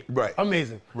 38. Right.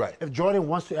 Amazing. Right. If Jordan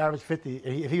wants to average 50,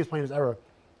 if he was playing this era,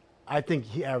 I think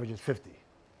he averages 50.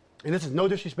 And this is no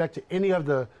disrespect to any of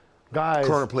the guys.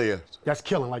 Current players. That's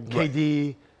killing, like Right.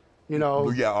 KD,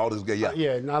 Yeah, all those guys,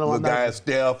 yeah. not all the guys,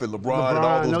 Steph and LeBron and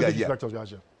all those no guys, disrespect to those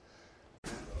guys,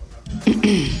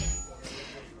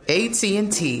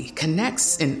 AT&T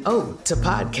connects an ode to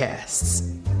podcasts.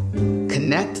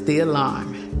 Connect the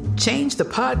alarm. Change the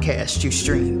podcast you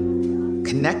stream.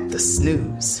 Connect the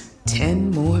snooze.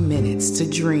 10 more minutes to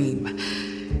dream.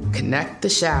 Connect the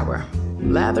shower.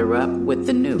 Lather up with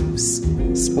the news.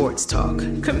 Sports talk,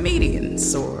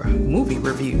 comedians, or movie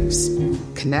reviews.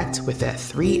 Connect with that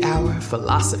 3-hour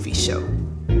philosophy show.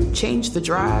 Change the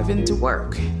drive into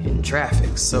work in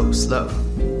traffic so slow.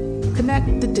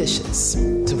 Connect the dishes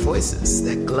to voices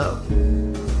that glow.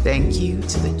 Thank you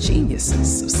to the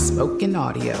geniuses of spoken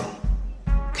audio.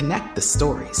 Connect the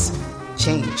stories.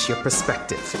 Change your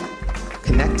perspective.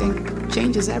 Connecting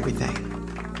changes everything.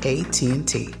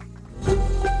 AT&T.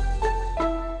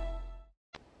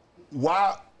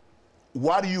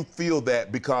 Why do you feel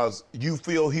that? Because you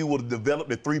feel he would have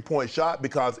developed a three-point shot?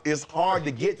 Because it's hard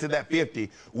to get to that 50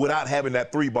 without having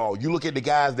that three ball. You look at the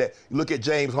guys you look at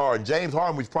James Harden. James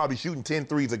Harden was probably shooting 10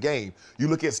 threes a game. You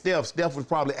look at Steph. Steph was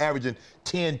probably averaging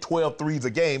 10, 12 threes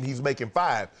a game. He's making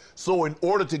 5. So in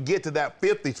order to get to that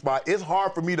 50 spot, it's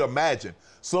hard for me to imagine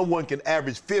someone can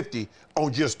average 50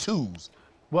 on just twos.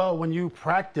 Well, when you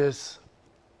practice,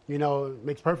 it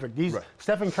makes perfect. Right.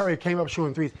 Stephen Curry came up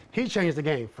shooting threes. He changed the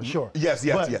game for sure. Yes.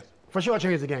 For sure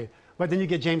changed the game. But then you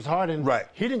get James Harden. Right.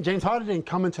 James Harden didn't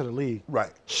come into the league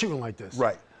right. shooting like this.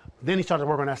 Right. Then he started to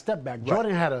work on that step back.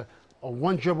 Jordan had a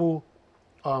one dribble,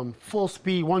 full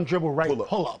speed, one dribble right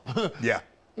pull up. Yeah.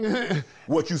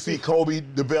 what you see Kobe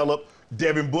develop.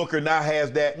 Devin Booker now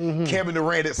has that. Kevin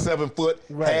Durant at 7 foot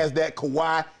has that.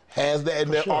 Kawhi has that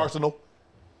in their arsenal.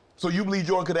 So you believe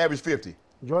Jordan could average 50?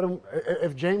 Jordan,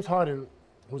 if James Harden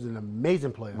was an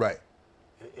amazing player, right?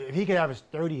 If he could average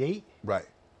 38, right?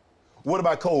 What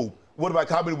about Cole? What about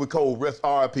how many with Cole? Rest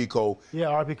R.I.P. Cole. Yeah,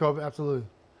 R.I.P. Cole, absolutely.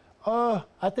 I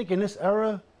think in this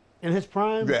era, in his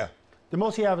prime, the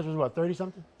most he averaged was what, 30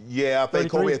 something? Yeah, I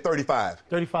think 33? Kobe had 35.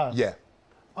 35. Yeah.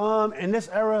 In this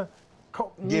era,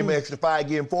 give him an extra 5,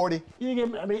 give him 40. You give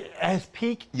him, I mean, at his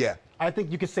peak, I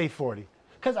think you could say 40.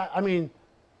 Because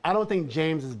I don't think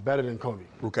James is better than Kobe.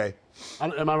 Okay.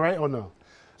 Am I right or no?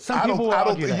 Some people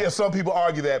argue that. Yeah, some people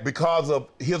argue that because of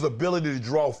his ability to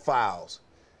draw fouls.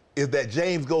 Is that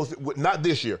James goes, not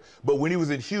this year, but when he was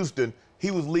in Houston,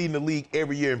 he was leading the league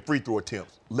every year in free throw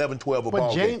attempts, 11, 12 a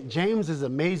ball game. But James is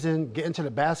amazing getting to the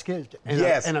basket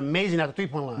and amazing at the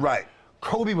three-point line. Right.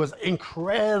 Kobe was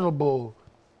incredible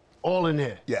all in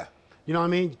there. Yeah. You know what I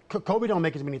mean? Kobe don't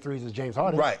make as many threes as James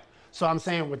Harden. Right. So I'm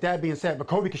saying, with that being said, but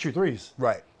Kobe can shoot threes.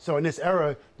 Right. So in this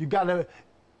era, you got to,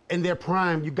 in their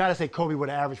prime, you got to say Kobe would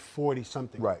average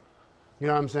 40-something. Right. You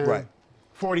know what I'm saying? Right.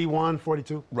 41,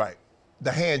 42. Right.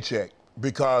 The hand check,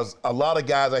 because a lot of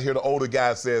guys, I hear the older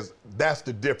guys says, that's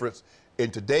the difference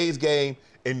in today's game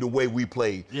and the way we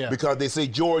played. Yeah. Because they say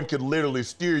Jordan could literally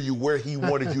steer you where he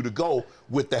wanted you to go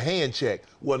with the hand check.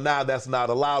 Well, now that's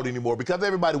not allowed anymore because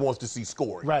everybody wants to see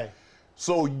scoring. Right.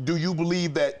 So do you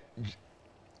believe that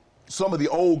some of the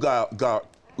old guys,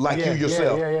 like you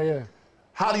yourself,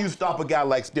 how do you stop a guy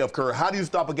like Steph Curry? How do you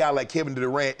stop a guy like Kevin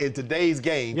Durant in today's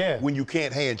game when you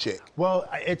can't hand check? Well,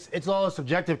 it's all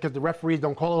subjective because the referees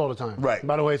don't call it all the time. Right.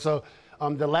 By the way, so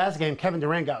the last game, Kevin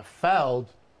Durant got fouled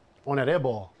on that air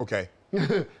ball. Okay.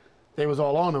 They was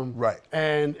all on him. Right.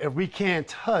 And if we can't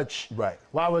touch,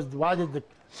 why was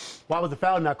the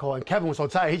foul not called? And Kevin was so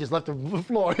tired, he just left the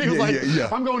floor. He was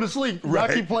like, I'm going to sleep. Right.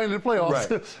 I keep playing in the playoffs.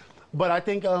 Right. But I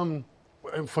think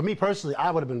for me personally,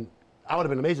 I would have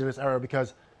been amazing in this era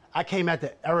because I came at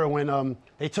the era when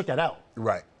they took that out.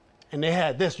 Right. And they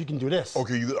had this, you can do this.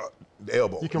 Okay, the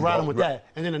elbow. You can ride them with that.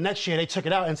 And then the next year they took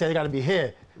it out and said they got to be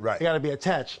here. Right. They got to be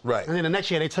attached. Right. And then the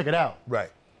next year they took it out. Right.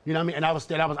 You know what I mean? And I was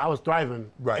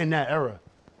thriving in that era.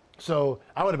 So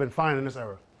I would have been fine in this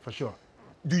era, for sure.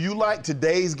 Do you like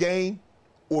today's game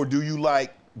or do you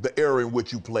like the era in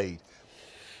which you played?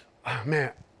 Oh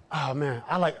man.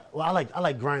 I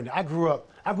like grinding. I grew up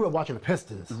watching the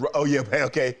Pistons. Oh yeah,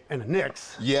 okay. And the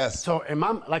Knicks. Yes. So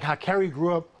like how Curry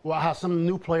grew up, or how some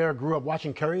new player grew up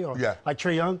watching Curry, or like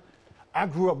Trae Young, I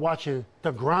grew up watching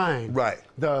the grind. Right.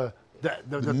 The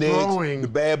Knicks, throwing. the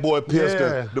bad boy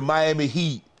Pistons, the Miami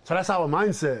Heat. So that's our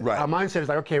mindset. Right. Our mindset is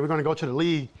like, okay, we're going to go to the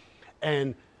league,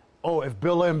 and if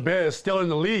Bill Laimbeer is still in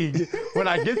the league, when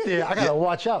I get there, I got to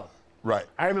watch out. Right.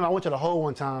 I remember I went to the hole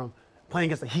one time playing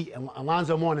against the Heat, and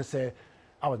Alonzo Mourning said,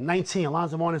 I was 19,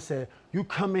 Alonzo Mourning said, you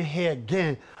come in here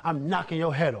again, I'm knocking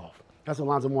your head off. That's what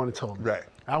Alonzo Mourning told me. Right.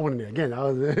 I went in there again. I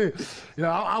was,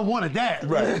 I wanted that.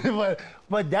 Right.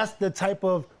 but that's the type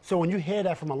of, so when you hear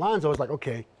that from Alonzo, it's like,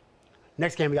 okay,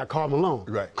 next game we got Karl Malone.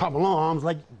 Right. Karl Malone arms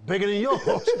like bigger than yours.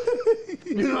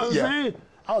 You know what I'm saying?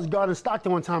 I was guarding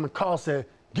Stockton one time and Karl said,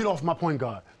 get off my point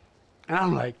guard. And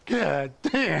I'm like, God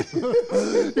damn. You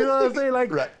know what I'm saying?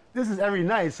 Like, this is every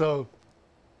night. So,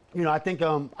 I think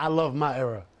I love my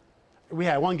era. We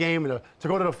had one game to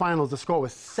go to the finals. The score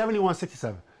was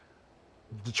 71-67.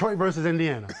 Detroit versus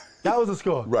Indiana. That was the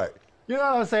score. Right. You know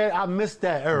what I'm saying? I missed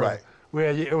that era. Right.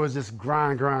 Where it was just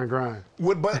grind.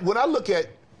 But when I look at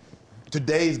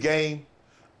today's game,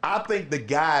 I think the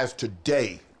guys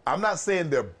today, I'm not saying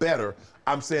they're better,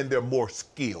 I'm saying they're more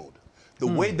skilled. The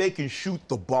way they can shoot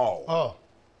the ball. Oh.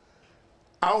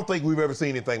 I don't think we've ever seen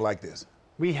anything like this.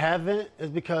 We haven't. It's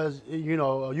because,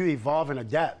 you evolve and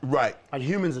adapt. Right. Like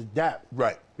humans adapt.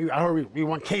 Right. I heard we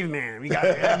want caveman. We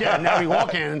got now we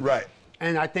walking. Right.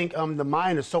 And I think the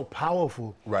mind is so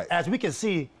powerful. Right. As we can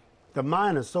see, the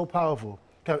mind is so powerful.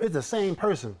 Because it's the same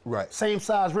person. Right. Same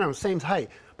size rim, same height.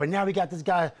 But now we got this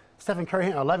guy, Stephen Curry,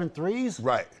 hitting 11 threes.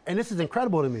 Right. And this is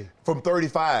incredible to me. From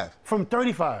 35. From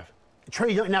 35.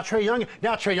 Trae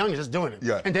Young is just doing it.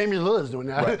 Yeah. And Damian Lillard is doing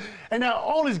that. Right. And now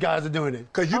all these guys are doing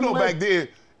it. Because back then,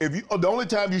 the only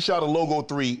time you shot a logo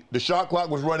three, the shot clock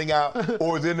was running out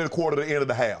or was in the quarter to the end of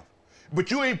the half. But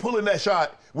you ain't pulling that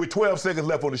shot with 12 seconds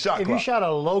left on the shot clock. If you shot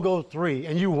a logo three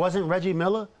and you wasn't Reggie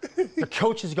Miller, the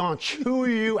coach is going to chew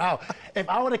you out. If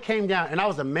I would have came down, and I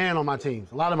was a man on my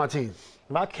teams, a lot of my teams,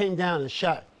 if I came down and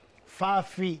shot 5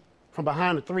 feet from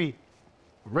behind the three,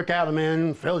 Rick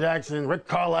Alderman, Phil Jackson, Rick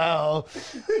Carlisle,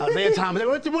 Isaiah Thomas.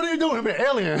 What are you doing here,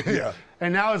 alien? Yeah.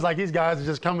 And now it's like these guys are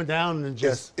just coming down and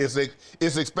just.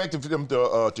 It's expected for them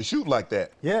to shoot like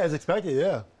that. Yeah, it's expected.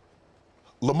 Yeah.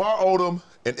 Lamar Odom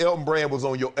and Elton Brand was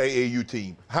on your AAU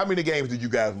team. How many games did you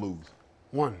guys lose?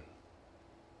 One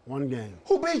game.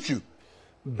 Who beat you?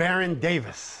 Baron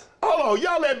Davis. Hold on,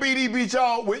 y'all let BD beat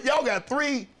y'all. Y'all got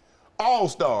 3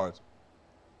 All-Stars.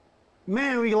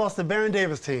 Man, we lost the Baron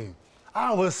Davis team.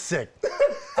 I was sick.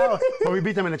 But we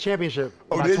beat them in the championship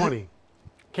by 20. You?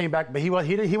 Came back, but he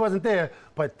wasn't there.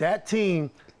 But that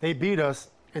team, they beat us,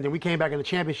 and then we came back in the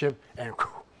championship and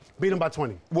beat them by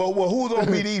 20. Well, who's on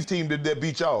BD's team that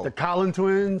beat y'all? The Collin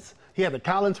twins. He had the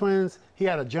Collin twins. He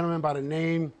had a gentleman by the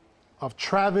name of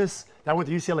Travis that went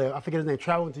to UCLA. I forget his name.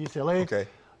 Travis went to UCLA. Okay.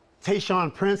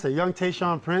 Tayshaun Prince, a young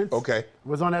Tayshaun Prince. Okay.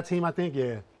 Was on that team, I think.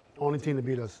 Yeah. Only team to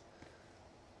beat us.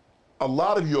 A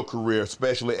lot of your career,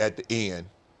 especially at the end,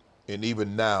 and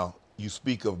even now, you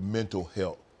speak of mental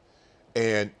health.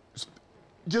 And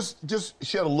just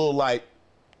shed a little light.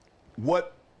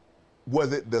 What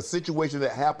was it, the situation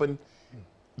that happened,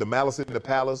 the Malice in the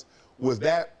Palace, was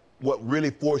that what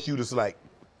really forced you to like,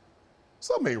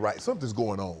 something ain't right, something's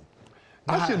going on.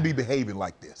 I shouldn't be behaving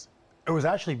like this. It was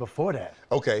actually before that.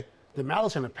 Okay. The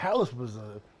Malice in the Palace was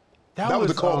that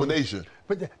was the culmination.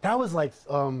 But that was like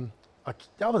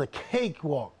that was a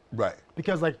cakewalk. Right.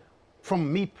 Because like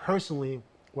from me personally,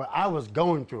 what I was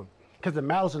going through, because the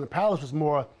Malice in the Palace was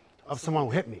more of someone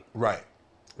who hit me. Right.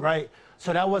 Right.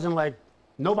 So that wasn't like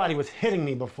nobody was hitting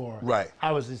me before. Right.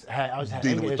 I was just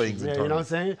dealing with things. Yeah, you know what I'm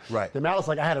saying? Right. The Malice,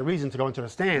 like I had a reason to go into the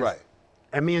stands. Right.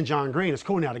 And me and John Green, it's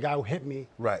cool now. The guy who hit me.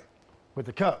 Right. With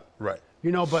the cup. Right.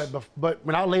 You know, but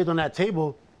when I laid on that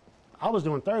table, I was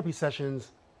doing therapy sessions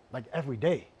like every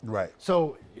day. Right.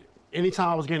 So anytime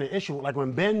I was getting an issue, like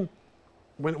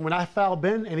when I fouled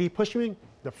Ben and he pushed me,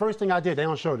 the first thing I did, they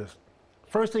don't show this.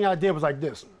 First thing I did was like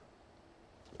this,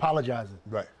 apologizing.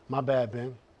 Right. My bad,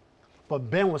 Ben. But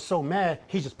Ben was so mad,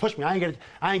 he just pushed me. I didn't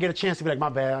get a chance to be like, my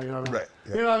bad. You know what I mean? Right.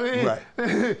 Yeah. You know what I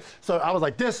mean? Right. So I was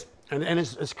like this, and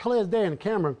it's clear as day in the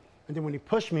camera. And then when he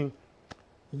pushed me,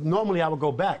 normally I would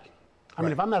go back. I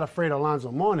mean, if I'm not afraid of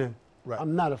Alonzo Mourning,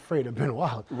 I'm not afraid of Ben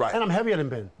Wild. Right. And I'm heavier than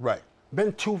Ben. Right.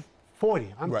 Ben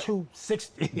 240. I'm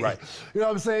 260. Right. You know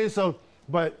what I'm saying? So,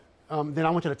 but then I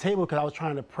went to the table because I was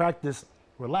trying to practice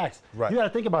relax. Right. You got to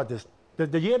think about this.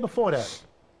 The year before that,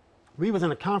 we was in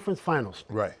the conference finals.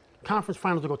 Right. Conference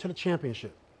finals to go to the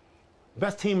championship.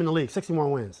 Best team in the league,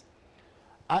 61 wins.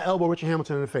 I elbow Richard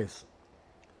Hamilton in the face.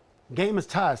 Game is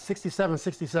tied,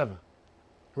 67-67.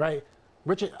 Right?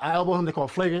 I elbow him, they call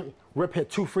flagrant. Rip hit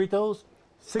 2 free throws,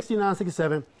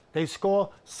 69-67. They score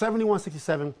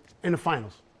 71-67 in the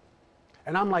finals.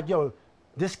 And I'm like, yo,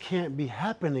 this can't be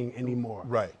happening anymore.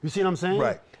 Right. You see what I'm saying?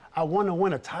 Right. I want to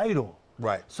win a title.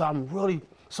 Right. So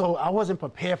I wasn't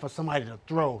prepared for somebody to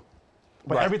throw.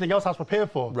 But everything else I was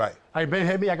prepared for. Right. Like, Ben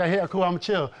hit me, I got hit, cool, I'm gonna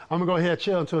chill. I'm gonna go ahead and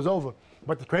chill until it's over.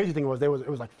 But the crazy thing was, it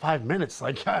was like 5 minutes,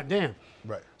 like, goddamn.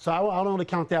 Right. So I don't really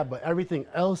count that, but everything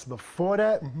else before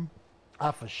that,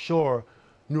 I for sure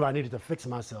knew I needed to fix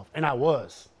myself, and I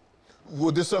was.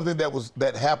 Was this something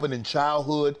that happened in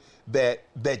childhood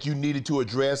that you needed to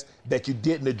address, that you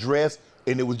didn't address,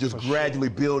 and it was just gradually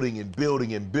building and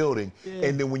building and building,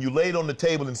 and then when you laid on the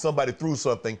table and somebody threw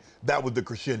something, that was the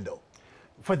crescendo?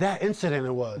 For that incident,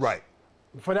 it was. Right.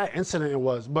 For that incident, it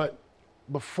was. But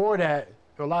before that,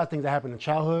 there were a lot of things that happened in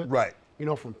childhood. Right. You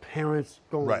know, from parents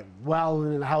going wild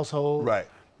in the household. Right.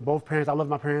 Both parents, I love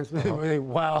my parents.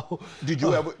 Wow. Did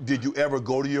you ever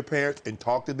go to your parents and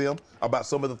talk to them about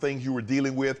some of the things you were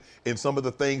dealing with and some of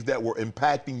the things that were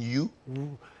impacting you?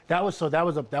 That was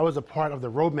a part of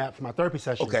the roadmap for my therapy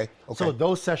session. Okay. So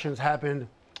those sessions happened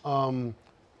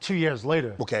 2 years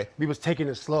later. Okay. We was taking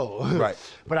it slow. Right.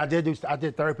 But I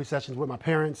did therapy sessions with my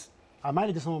parents. I might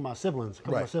have did some with my siblings, a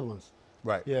couple of my siblings.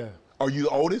 Right. Yeah. Are you the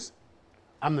oldest?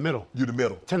 I'm the middle. You're the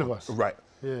middle. 10 of us. Right.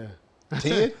 Yeah.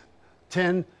 10?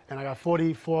 10, and I got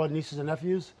 44 nieces and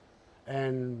nephews,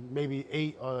 and maybe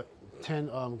 8 or 10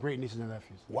 great nieces and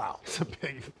nephews. Wow. It's a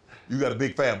big. You got a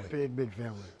big family. Big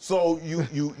family. So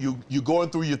you going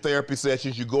through your therapy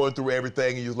sessions, you're going through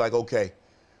everything, and you're like, okay,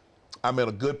 I'm in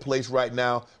a good place right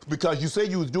now, because you say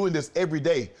you was doing this every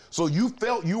day. So you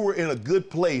felt you were in a good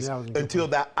place until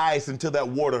that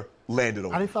water landed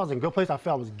on you. I didn't feel I was in a good place. I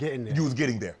felt I was getting there. You was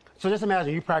getting there. So just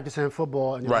imagine you practicing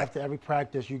football, and after every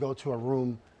practice, you go to a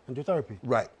room and do therapy.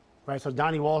 Right. Right. So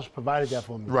Donnie Walsh provided that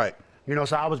for me. Right. You know,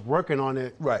 so I was working on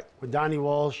it. Right. With Donnie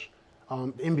Walsh, the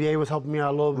NBA was helping me out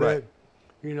a little bit. Right.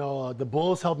 You know, the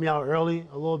Bulls helped me out early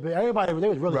a little bit. Everybody, they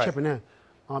was really chipping in.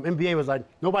 NBA was like,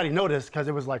 nobody noticed because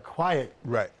it was like quiet.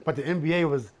 Right. But the NBA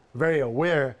was very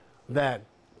aware that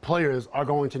players are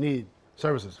going to need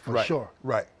services for sure.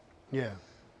 Right. Yeah.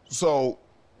 So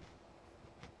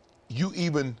you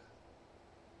even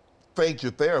thanked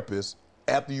your therapist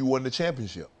after you won the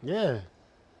championship. Yeah,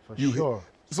 for sure.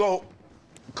 So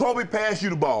Kobe passed you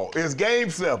the ball. It's game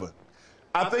 7.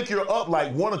 I think you're up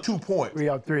like 1 or 2 points. We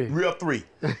up 3. We're up 3.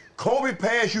 Kobe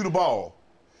passed you the ball.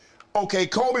 Okay,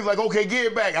 Kobe's like, okay, give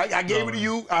it back. I gave it to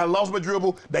you. I lost my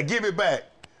dribble. Now give it back.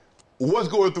 What's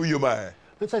going through your mind?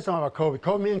 Let me tell you something about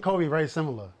Kobe. Me and Kobe very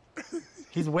similar.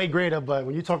 He's way greater, but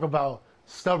when you talk about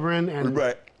stubborn and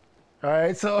Right. All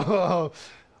right, so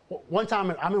one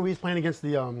time we was playing against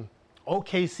the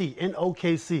OKC in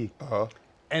OKC,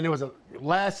 and there was a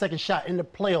last-second shot in the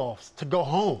playoffs to go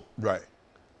home. Right.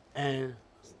 And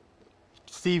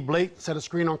Steve Blake set a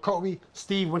screen on Kobe.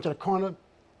 Steve went to the corner.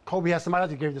 Kobe had somebody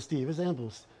else that gave it to Steve. His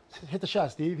impulse. Hit the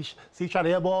shot, Steve. Steve tried to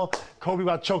airball. Kobe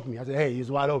about to choke me. I said, hey, he's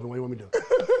wide open. What do you want me to do?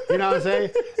 You know what I'm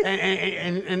saying?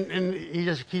 And he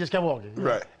just kept walking.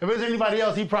 Right. If it was anybody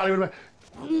else, he probably would have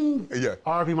been, Yeah.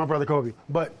 RIP my brother Kobe.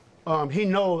 But he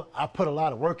know I put a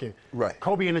lot of work in. Right.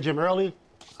 Kobe in the gym early,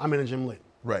 I'm in the gym late.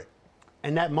 Right.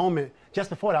 And that moment, just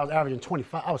before that, I was averaging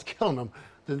 25. I was killing him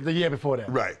the year before that.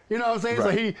 Right. You know what I'm saying?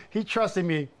 Right. So he trusted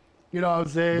me. You know what I'm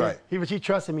saying? Right. He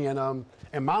trusted me, and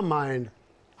in my mind,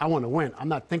 I want to win. I'm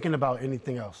not thinking about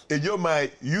anything else. In your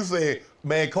mind, you say,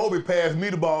 man, Kobe passed me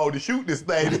the ball to shoot this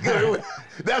thing.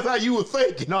 That's how you were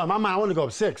thinking. No, in my mind, I want to go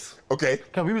up 6. Okay.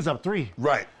 Because we was up 3.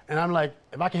 Right. And I'm like,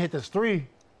 if I can hit this 3,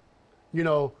 you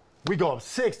know, we go up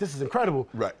 6. This is incredible.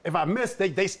 Right. If I miss,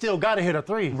 they still got to hit a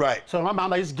 3. Right. So in my mind, I'm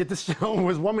like, just get this shit on.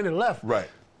 There's 1 minute left. Right.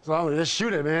 So I'm like, just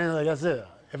shoot it, man. Like, that's it.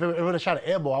 If it would have shot an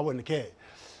air ball, I wouldn't have cared.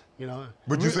 You know.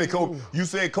 But you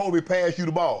said Kobe passed you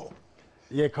the ball.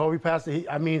 Yeah, Kobe passed it.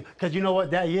 Because you know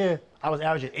what? That year, I was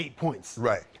averaging 8 points.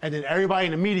 Right. And then everybody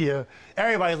in the media,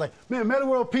 everybody's like, man, Metta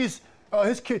World Peace,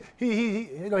 his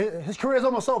career's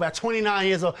almost over at 29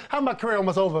 years old. How my career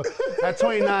almost over at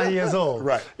 29 years old?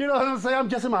 Right. You know what I'm saying? I'm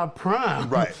just in my prime.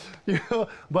 Right. You know?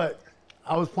 But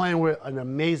I was playing with an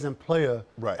amazing player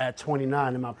at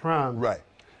 29 in my prime. Right.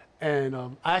 And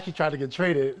I actually tried to get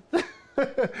traded.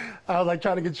 I was like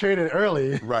trying to get traded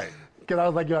early. Right. Because I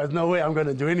was like, yo, there's no way I'm going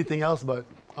to do anything else. But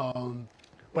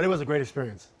it was a great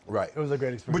experience. Right. It was a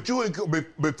great experience.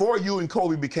 But before you and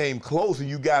Kobe became close and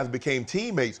you guys became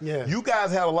teammates, you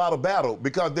guys had a lot of battle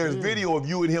because there's video of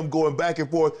you and him going back and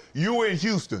forth. You were in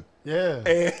Houston. Yeah.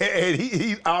 And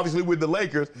he obviously with the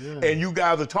Lakers, and you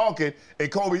guys are talking,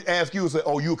 and Kobe asked you and said,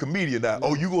 oh, you a comedian now.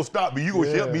 Oh, you going to stop me. You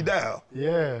going to shut me down.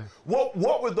 Yeah.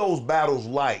 What were those battles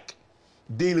like?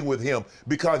 Dealing with him,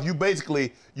 because you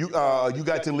basically you got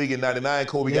to the league in '99,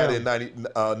 Kobe got in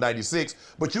 '96,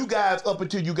 but you guys up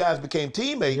until you guys became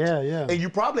teammates, and you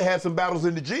probably had some battles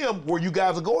in the gym where you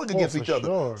guys are going against each other.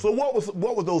 Sure. So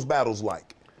what were those battles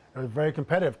like? It was very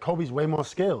competitive. Kobe's way more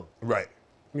skilled. Right.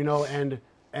 You know, and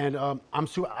I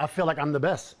feel like I'm the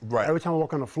best. Right. Every time I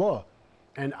walk on the floor,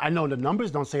 and I know the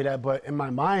numbers don't say that, but in my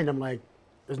mind, I'm like,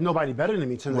 there's nobody better than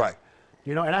me tonight. Right.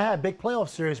 You know, and I had big playoff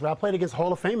series where I played against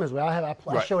Hall of Famers where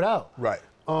I showed out. Right.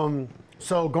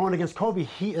 So going against Kobe,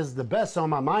 he is the best. So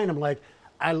in my mind, I'm like,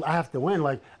 I have to win.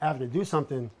 Like, I have to do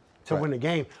something to win the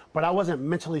game. But I wasn't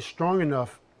mentally strong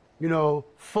enough, you know,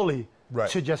 fully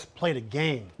to just play the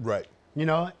game. Right. You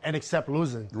know, and accept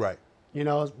losing. Right. You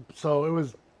know, so it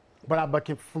was, but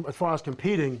as far as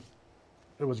competing,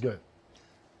 it was good.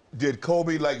 Did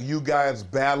Kobe, like you guys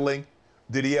battling,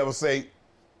 did he ever say,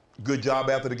 good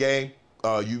job after the game?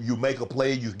 You make a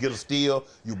play, you get a steal,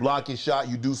 you block your shot,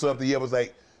 you do something. He ever say,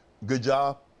 good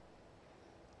job?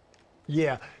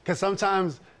 Yeah, because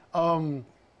sometimes you're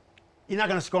not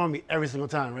going to score on me every single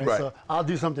time, right? So I'll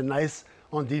do something nice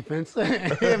on defense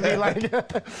and be like,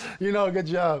 you know, good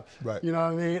job. Right. You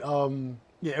know what I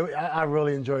mean? I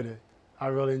really enjoyed it. I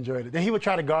really enjoyed it. Then he would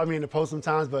try to guard me in the post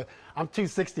sometimes, but I'm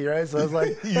 260, right? So it's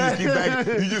like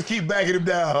you just keep backing him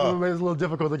down, huh? It's a little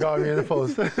difficult to guard me in the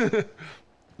post.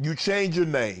 You change your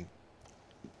name.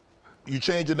 You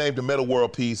change your name to Metta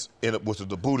World Peace, which is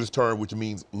the Buddhist term, which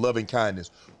means loving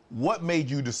kindness. What made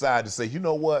you decide to say, you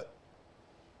know what?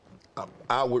 I'm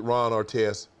out with Ron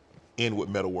Artest, in with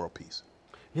Metta World Peace?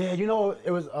 Yeah, you know,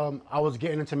 it was I was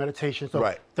getting into meditation.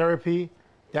 So therapy,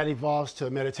 that evolves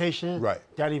to meditation. Right.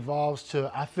 That evolves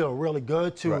to I feel really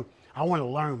good to I want to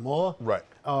learn more. Right.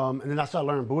 And then I started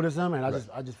learning Buddhism, and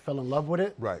I just fell in love with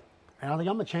it. Right. And I think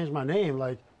I'm gonna change my name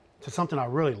to something I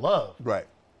really love. Right.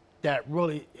 That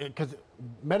really, because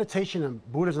meditation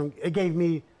and Buddhism, it gave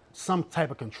me some type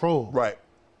of control. Right.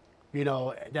 You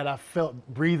know, that I felt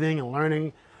breathing and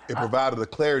learning. It provided a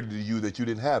clarity to you that you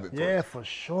didn't have at Yeah, first. for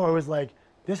sure. It was like,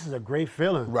 this is a great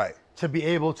feeling. Right. To be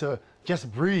able to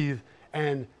just breathe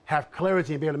and have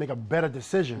clarity and be able to make a better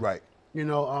decision. Right. You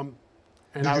know,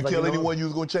 and Did I you was tell like, anyone you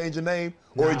was going to change your name?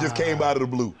 Or it just came out of the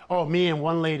blue? Oh, me and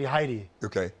one lady, Heidi.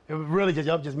 Okay. It was really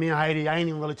just me and Heidi. I ain't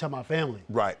even really tell my family.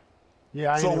 Right.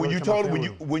 Yeah, I ain't So even when really you tell my told them,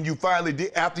 family. when you finally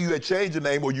did, after you had changed your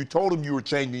name, or you told them you were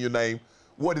changing your name,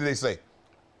 what did they say?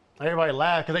 Everybody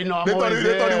laughed because they know I'm They always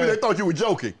they thought you were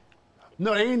joking.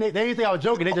 No, they didn't think I was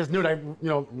joking. They just knew that,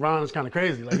 Ron is kind of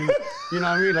crazy. Like, you know what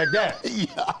I mean? Like that.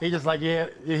 Yeah. He just like, yeah,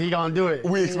 he gonna do it.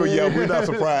 We're not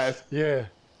surprised. Yeah.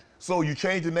 So you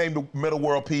changed your name to Metta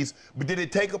World Peace, but did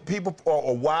it take people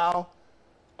for a while?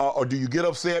 Or do you get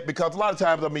upset? Because a lot of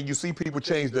times, I mean, you see people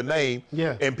change their name,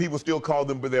 Yeah. and people still call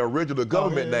them by their original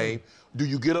government name. Do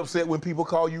you get upset when people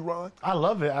call you Ron? I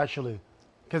love it, actually,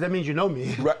 because that means you know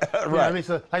me. Right, You know what right. I mean?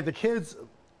 So, like the kids,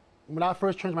 when I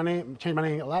first changed my name,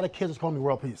 a lot of kids just call me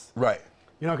World Peace. Right.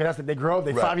 You know, because they grow up,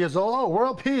 they're Right. 5 years old, oh,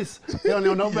 World Peace. They don't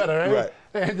even know better, right?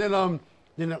 Right. And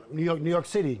then, New York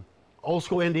City, old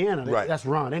school Indiana, Right. that's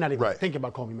Ron. They're not even Right. thinking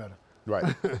about calling me Metta.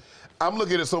 Right. I'm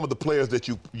looking at some of the players that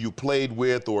you played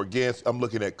with or against. I'm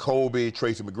looking at Kobe,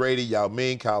 Tracy McGrady, Yao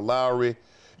Ming, Kyle Lowry.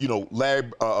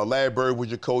 Larry Bird was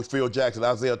your coach, Phil Jackson,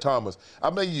 Isaiah Thomas. I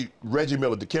mean, Reggie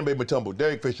Miller, Dikembe Mutombo,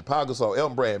 Derek Fisher, Pau Gasol,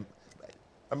 Elton Brand.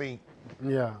 I mean.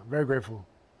 Yeah, very grateful.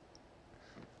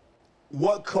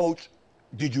 What coach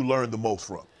did you learn the most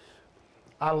from?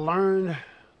 I learned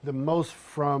the most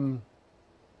from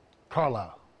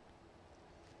Carlisle.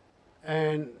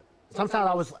 And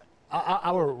sometimes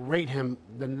I would rate him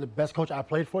the best coach I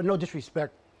played for. No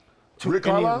disrespect to Rick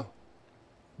any- Carlisle?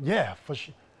 Yeah, for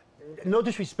sure. No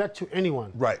disrespect to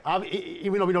anyone. Right.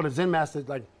 Even though we know the Zen Master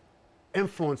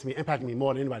influenced me, impacted me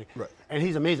more than anybody. Right. And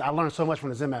he's amazing. I learned so much from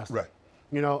the Zen Master. Right.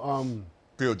 Phil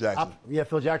Phil Jackson.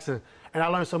 Phil Jackson. And I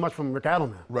learned so much from Rick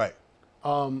Adelman. Right.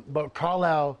 But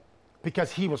Carlisle,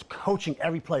 because he was coaching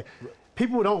every play.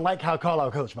 People don't like how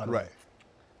Carlisle coached, by the way. Right.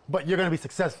 But you're going to be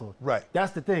successful. Right.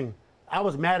 That's the thing. I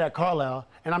was mad at Carlisle,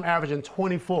 and I'm averaging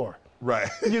 24. Right.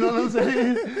 You know what I'm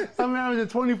saying? I'm averaging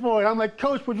 24, and I'm like,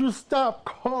 Coach, would you stop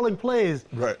calling plays?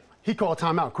 Right. He called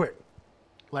timeout quick.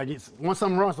 Like, once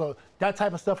something wrong, so that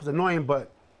type of stuff is annoying,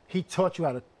 but he taught you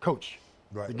how to coach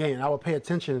the game. I would pay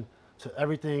attention to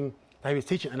everything that he was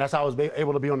teaching, and that's how I was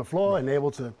able to be on the floor and able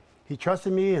to, he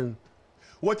trusted me. And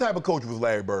What type of coach was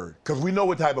Larry Bird? Because we know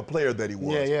what type of player that he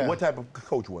was. Yeah, yeah. What type of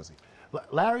coach was he?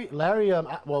 Larry,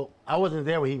 I wasn't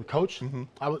there when he coached.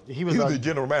 He was the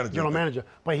general manager. General manager,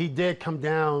 but he did come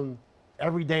down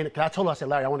every day. Cause I told him, I said,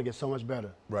 Larry, I want to get so much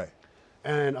better. Right.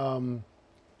 And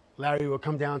Larry would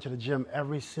come down to the gym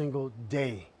every single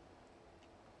day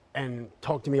and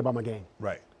talk to me about my game.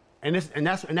 Right. And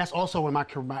that's also when my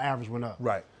average went up.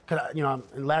 Right. Cause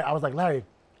I was like, Larry,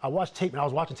 I watched tape, and I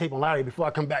was watching tape on Larry before I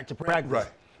come back to practice. Right.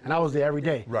 And I was there every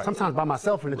day. Right. Sometimes by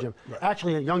myself in the gym. Right.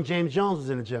 Actually, young James Jones was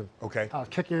in the gym. Okay. I was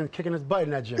kicking his butt in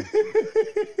that gym.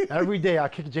 Every day I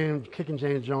kicking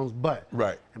James Jones' butt.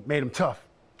 Right. And made him tough.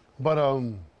 But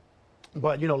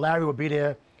Larry would be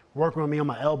there working on me on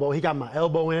my elbow. He got my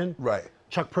elbow in. Right.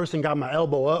 Chuck Person got my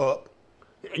elbow up.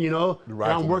 And I'm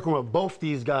rifleman. working with both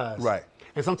these guys. Right.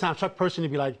 And sometimes Chuck Person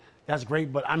would be like, that's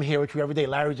great, but I'm here with you every day.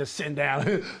 Larry just sitting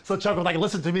down. So Chuck was like,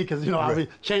 listen to me, because, I'll be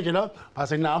changing up. I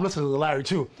say, I'm listening to Larry,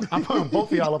 too. I'm putting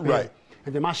both of y'all up here. Right.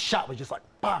 And then my shot was just like,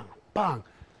 bang, bang.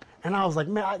 And I was like,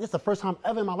 man, this is the first time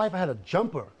ever in my life I had a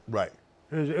jumper. Right.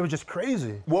 It was just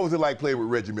crazy. What was it like playing with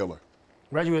Reggie Miller?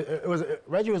 Reggie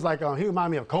was like, he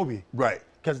reminded me of Kobe. Right.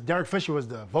 Because Derek Fisher was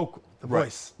the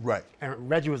voice. Right. And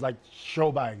Reggie was like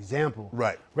show by example.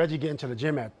 Right. Reggie getting to the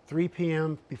gym at 3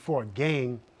 p.m. before a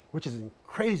game, which is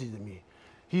crazy to me.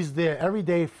 He's there every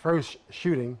day first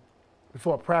shooting,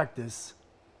 before practice.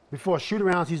 Before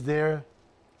shoot-arounds, he's there.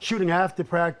 Shooting after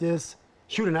practice,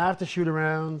 shooting after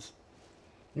shoot-arounds.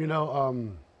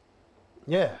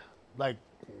 Yeah, like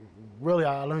really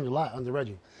I learned a lot under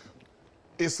Reggie.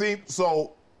 It seems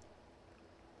so.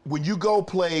 When you go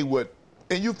play with,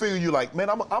 and you figure you're like, man,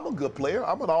 I'm a good player.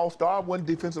 I'm an all-star. I won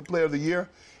Defensive Player of the Year,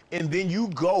 and then you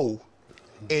go,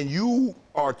 and you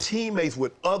are teammates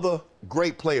with other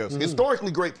great players,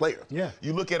 historically great players. Yeah.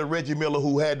 You look at a Reggie Miller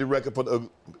who had the record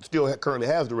currently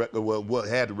has the record. Well,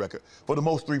 had the record for the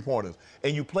most three-pointers,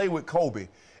 and you play with Kobe,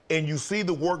 and you see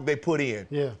the work they put in.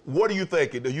 Yeah. What are you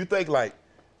thinking? Do you think like,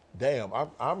 damn,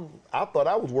 I thought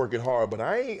I was working hard, but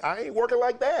I ain't working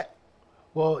like that.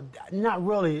 Well, not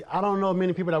really. I don't know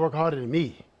many people that work harder than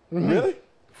me. Really?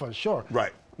 For sure.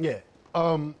 Right. Yeah.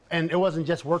 And it wasn't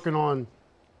just working on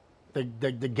the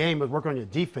game, it was working on your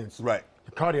defense. Right.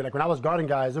 The cardio. Like when I was guarding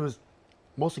guys, it was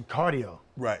mostly cardio.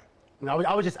 Right.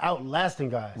 I was just outlasting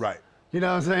guys. Right. You know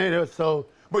what I'm saying? So.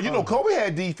 But you know, Kobe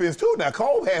had defense too. Now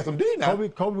Kobe had some D now.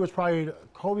 Kobe was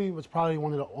probably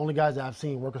one of the only guys that I've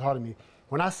seen work as hard as me.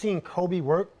 When I seen Kobe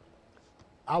work,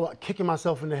 I was kicking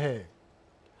myself in the head.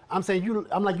 I'm saying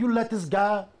I'm like, you let this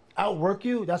guy outwork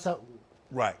you? That's how.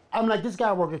 Right. I'm like, this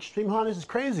guy worked extreme hard. This is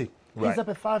crazy. Right. He's up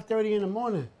at 5:30 in the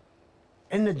morning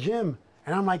in the gym.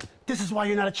 And I'm like, this is why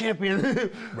you're not a champion.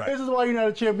 Right. This is why you're not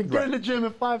a champion. Get in the gym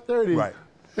at 5:30. Right.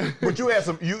 But you had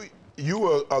some, you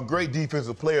were a great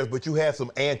defensive player, but you had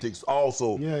some antics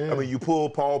also. Yeah. I mean, you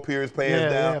pulled Paul Pierce's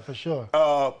pants down. Yeah, for sure.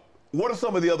 What are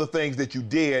some of the other things that you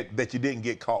did that you didn't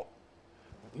get caught?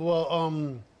 Well,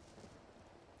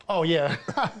 oh yeah,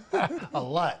 a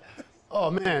lot. Oh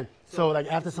man. So like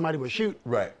after somebody would shoot,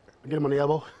 Right. get him on the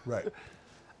elbow. Right.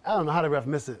 I don't know how the ref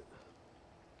missed it.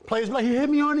 Players be like, he hit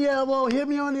me on the elbow, hit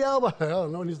me on the elbow. I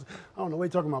don't know what you're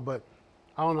talking about, but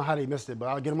I don't know how they missed it, but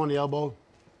I'll get him on the elbow.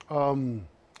 And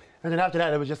then after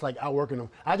that, it was just like outworking them.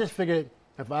 I just figured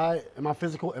if I'm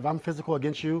physical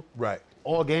against you, Right.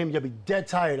 all game, you'll be dead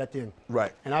tired at the end.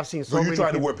 Right. And I've seen so So many you tried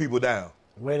to people wear people down.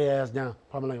 wear their ass down,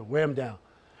 probably like wear them down.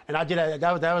 And I did that.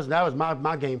 That was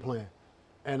my game plan.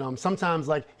 And sometimes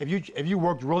like if you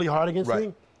worked really hard against Right.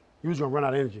 me, you was gonna run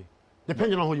out of energy,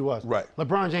 depending on who you was. Right.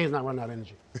 LeBron James not running out of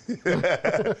energy.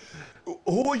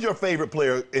 Who was your favorite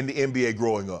player in the NBA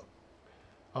growing up?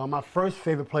 My first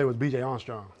favorite player was B.J.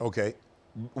 Armstrong. Okay.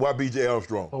 Why B.J.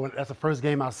 Armstrong? But that's the first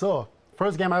game I saw.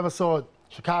 First game I ever saw,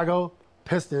 Chicago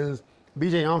Pistons.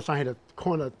 B.J. Armstrong hit a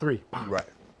corner three. Right.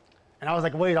 And I was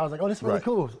like, oh, this is really Right.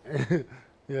 cool.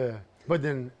 Yeah. But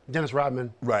then Dennis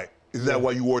Rodman, Right. Is that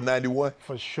why you wore 91?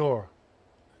 for sure.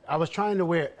 I was trying to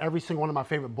wear every single one of my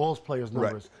favorite Bulls players'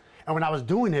 numbers. Right. And when I was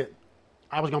doing it,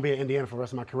 I was going to be in Indiana for the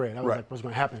rest of my career. That was Right. like what's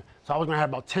going to happen. So I was going to have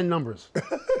about 10 numbers,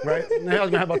 right? I was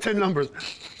going to have about 10 numbers.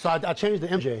 So I changed to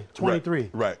MJ, 23.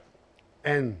 Right.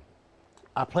 And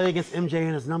I play against MJ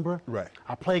in his number. Right.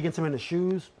 I play against him in the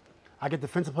shoes. I get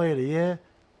Defensive Player of the Year,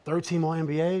 third team All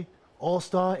NBA,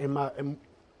 All-Star in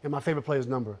my favorite player's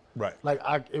number. Right.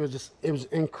 Like it was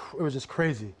just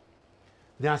crazy.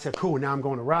 Then I said, cool. Now I'm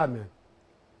going to Rodman.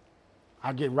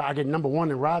 I get number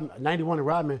one in Rodman, 91 in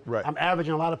Rodman. Right. I'm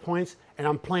averaging a lot of points, and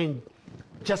I'm playing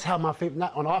just how my favorite.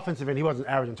 Not on the offensive end, he wasn't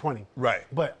averaging 20. Right.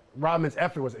 But Rodman's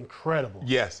effort was incredible.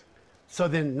 Yes. So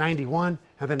then 91,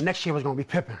 and then next year was going to be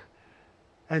Pippen.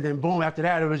 And then boom, after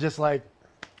that, it was just like,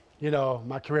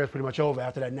 my career is pretty much over.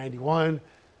 After that 91,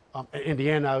 in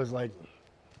Indiana, I was like,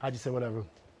 I just said whatever.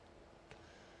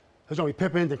 There's going to be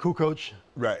Pippen, then Kukoc,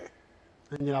 Right.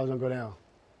 and then I was going to go down.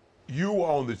 You were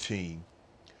on the team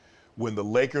when the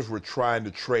Lakers were trying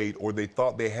to trade, or they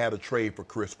thought they had a trade for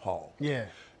Chris Paul. Yeah.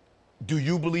 Do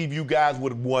you believe you guys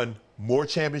would have won more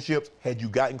championships had you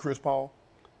gotten Chris Paul?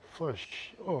 For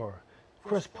sure.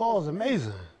 Chris Paul's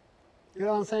amazing. You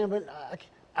know what I'm saying? But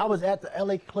I was at the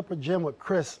LA Clipper gym with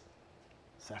Chris.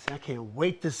 So I said, I can't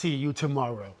wait to see you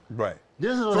tomorrow. Right.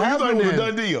 This is what So you thought it was a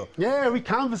happening. done deal? Yeah, we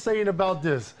conversating about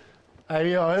this.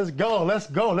 Hey, let's go, let's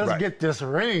Right. get this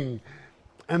ring.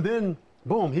 And then,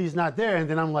 boom, he's not there. And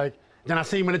then I'm like, then I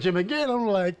see him in the gym again. I'm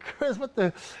like, Chris, what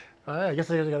the? I guess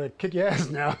I got to kick your ass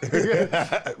now.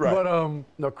 Right. But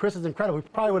no, Chris is incredible. He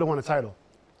probably would have won a title,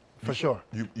 for sure.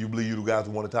 You believe you guys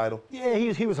won a title? Yeah,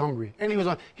 he was hungry, and he was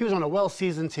on a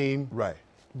well-seasoned team. Right.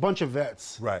 Bunch of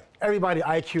vets. Right. Everybody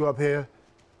IQ up here.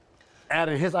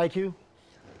 Adding his IQ.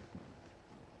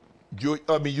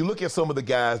 You look at some of the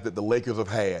guys that the Lakers have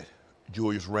had: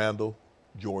 Julius Randle,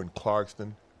 Jordan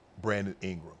Clarkson, Brandon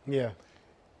Ingram. Yeah.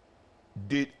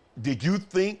 Did you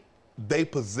think they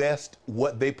possessed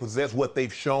what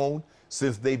they've shown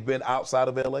since they've been outside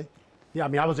of LA? Yeah,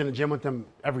 I was in the gym with them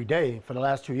every day for the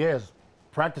last 2 years,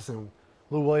 practicing.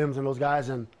 Lou Williams and those guys,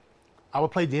 and I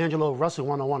would play D'Angelo Russell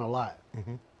one-on-one a lot.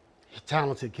 Mm-hmm.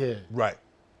 Talented kid. Right.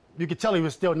 You could tell he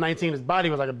was still 19. His body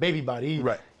was like a baby body.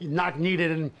 He knocked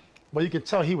needed, but you could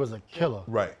tell he was a killer.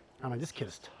 Right. I'm like, this kid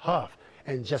is tough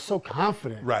and just so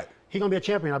confident. Right. He's going to be a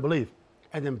champion, I believe.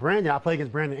 And then Brandon, I played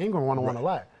against Brandon Ingram one-on-one a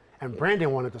lot. And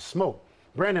Brandon wanted to smoke.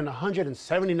 Brandon,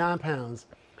 179 pounds.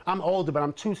 I'm older, but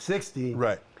I'm 260.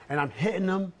 Right. And I'm hitting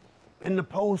him in the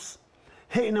post,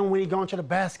 hitting him when he going to the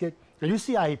basket. And you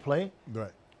see how he play.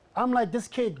 Right. I'm like, this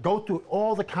kid go through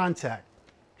all the contact.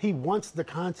 He wants the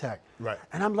contact. Right.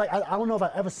 And I'm like, I don't know if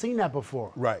I've ever seen that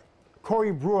before. Right.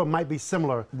 Corey Brewer might be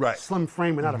similar. Right. Slim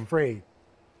frame and not afraid.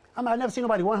 I've never seen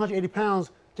nobody 180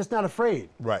 pounds just not afraid.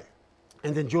 Right.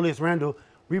 And then Julius Randle,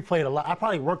 we played a lot. I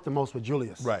probably worked the most with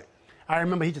Julius. Right. I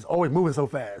remember he just always moving so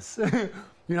fast. You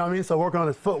know what I mean? So working on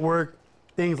his footwork,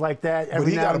 things like that. But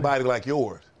he got a body like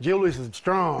yours. Julius is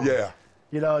strong. Yeah.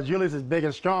 Julius is big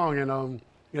and strong, and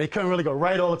he couldn't really go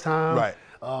right all the time.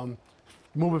 Right.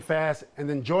 moving fast, and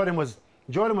then Jordan was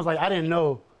like, I didn't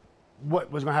know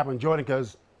what was going to happen to Jordan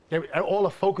because all the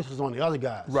focus was on the other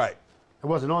guys. Right. It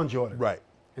wasn't on Jordan. Right.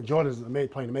 And Jordan's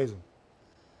playing amazing.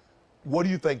 What do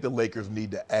you think the Lakers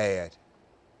need to add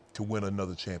to win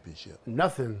another championship?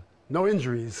 Nothing. No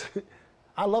injuries.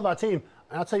 I love our team,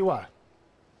 and I'll tell you why.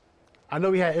 I know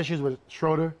we had issues with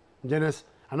Schroeder, Dennis.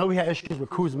 I know we had issues with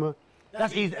Kuzma.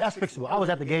 That's easy. That's fixable. I was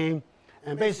at the game,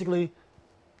 and basically,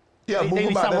 yeah, they need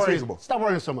to that's feasible. Stop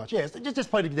worrying so much. Yeah, just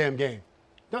play the damn game.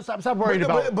 Don't stop worrying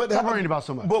about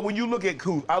so much. But when you look at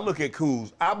Kuz,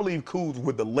 I believe Kuz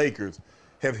with the Lakers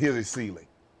have hit his ceiling.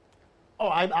 Oh,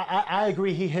 I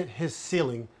agree. He hit his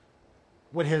ceiling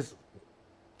with his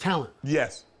talent.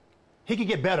 Yes. He could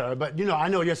get better, but I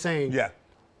know what you're saying. Yeah.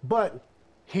 But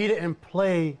he didn't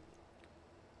play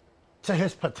to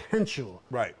his potential.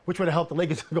 Right. Which would have helped the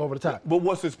Lakers go over the top. But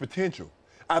what's his potential?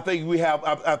 I think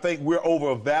we're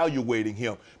over-evaluating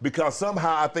him because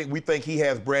somehow we think he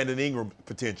has Brandon Ingram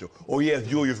potential or he has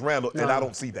Julius Randle, and I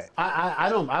don't see that. I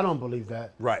don't believe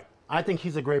that. Right. I think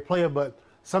he's a great player, but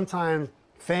sometimes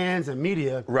fans and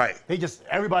media, right?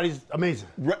 Everybody's amazing.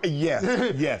 Right.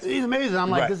 Yes. Yes. He's amazing. I'm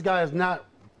like, right. This guy is not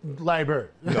Larry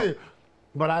Bird. No.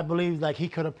 But I believe he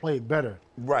could have played better.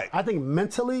 Right. I think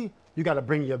mentally, you got to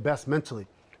bring your best mentally,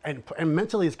 and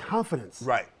mentally is confidence.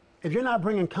 Right. If you're not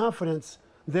bringing confidence,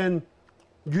 then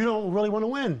you don't really want to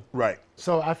win. Right.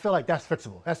 So I feel like that's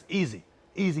fixable. That's easy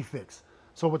fix.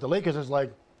 So with the Lakers, it's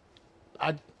like,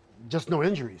 just no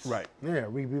injuries. Right. Yeah,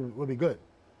 we'll be good.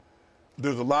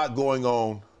 There's a lot going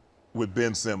on with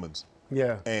Ben Simmons.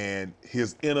 Yeah. And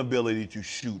his inability to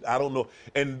shoot. I don't know.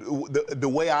 And the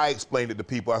way I explained it to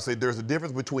people, I said there's a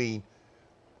difference between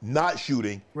not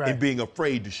shooting and being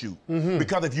afraid to shoot. Mm-hmm.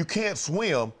 Because if you can't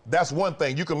swim, that's one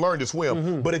thing. You can learn to swim.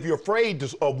 Mm-hmm. But if you're afraid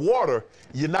of water,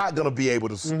 you're not going to be able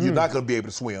to. Mm-hmm. You're not going to be able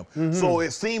to swim. Mm-hmm. So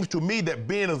it seems to me that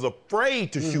Ben is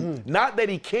afraid to shoot. Not that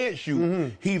he can't shoot.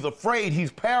 Mm-hmm. He's afraid.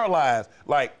 He's paralyzed.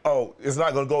 Like, oh, it's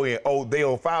not going to go in. Oh,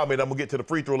 they'll foul me. And I'm going to get to the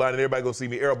free throw line, and everybody going to see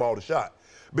me airball the shot.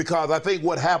 Because I think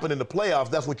what happened in the playoffs,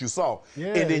 that's what you saw. Yeah,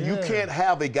 and then you can't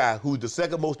have a guy who's the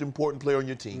second most important player on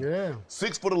your team,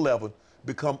 6'11",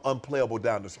 become unplayable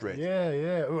down the stretch. Yeah.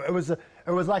 It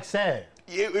was like sad.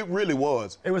 It really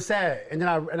was. It was sad. And then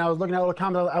I was looking at all the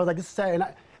comments. I was like, this is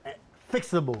sad. And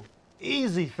fixable,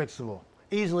 easily fixable.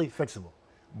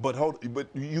 But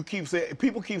you keep saying,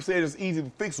 people keep saying it's easy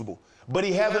fixable. But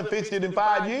he hasn't fixed it in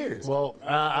 5 years. Well,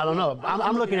 I don't know.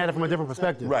 I'm looking at it from a different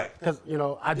perspective. Right. Because,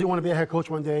 I do want to be a head coach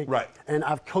one day. Right. And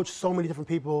I've coached so many different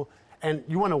people, and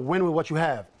you want to win with what you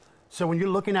have. So when you're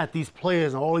looking at these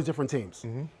players on all these different teams,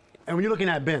 and when you're looking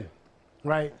at Ben,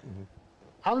 right,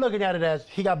 I'm looking at it as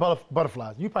he got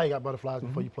butterflies. You probably got butterflies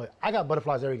before you play. I got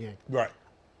butterflies every game. Right.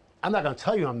 I'm not going to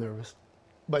tell you I'm nervous,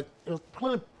 but it was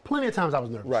plenty of times I was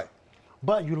nervous. Right.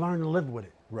 But you learn to live with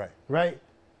it. Right. Right?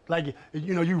 Like,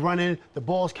 you run in, the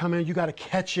ball's coming, you got to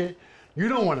catch it. You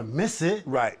don't want to miss it.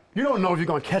 Right. You don't know if you're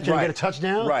going to catch it and get a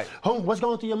touchdown. Right. What's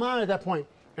going through your mind at that point?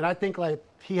 And I think,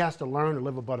 he has to learn to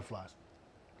live with butterflies.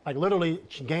 Literally,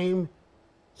 game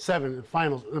 7 in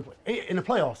finals, in the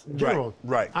playoffs, in general,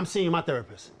 right. I'm seeing my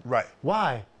therapist. Right.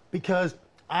 Why? Because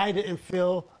I didn't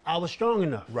feel I was strong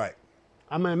enough. Right.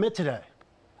 I'm going to admit to that.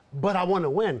 But I want to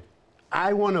win.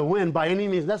 I want to win by any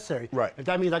means necessary. Right. If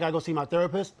that means I got to go see my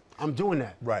therapist, I'm doing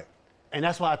that. Right. And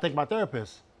that's why I thank my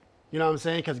therapist. You know what I'm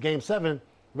saying? Because game 7,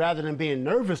 rather than being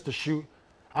nervous to shoot,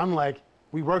 I'm like,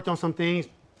 we worked on some things.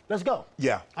 Let's go.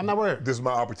 Yeah. I'm not worried. This is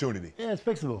my opportunity. Yeah, it's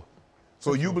fixable.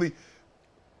 So you believe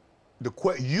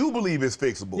it's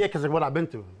fixable? Yeah, because of what I've been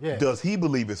through. Yeah. Does he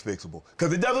believe it's fixable?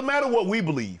 Because it doesn't matter what we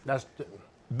believe.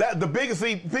 That the biggest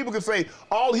thing, people can say,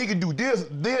 all he can do this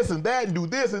and that, and do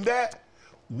this and that.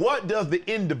 What does the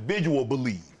individual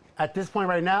believe? At this point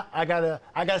right now, I gotta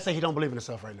say he don't believe in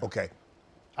himself right now. Okay.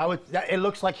 It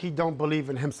looks like he don't believe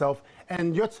in himself,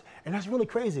 and that's really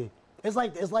crazy. It's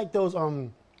like those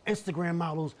Instagram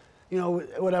models,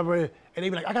 whatever, and they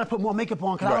be like, I gotta put more makeup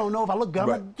on because I don't know if I look good. I'm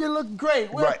like, you look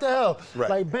great. What the hell? Right.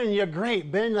 Like, Ben, you're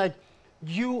great. Ben,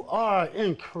 you are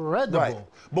incredible. Right.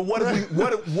 But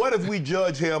what if we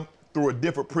judge him through a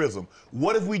different prism?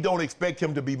 What if we don't expect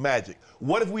him to be Magic?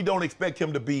 What if we don't expect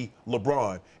him to be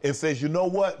LeBron and says, you know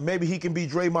what, maybe he can be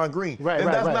Draymond Green? Right, and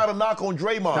that's right. not a knock on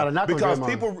Draymond. Not a knock because on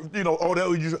Draymond. People,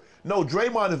 no,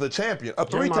 Draymond is a champion, a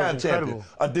 3-time champion,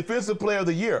 a defensive player of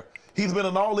the year. He's been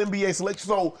an all-NBA selection.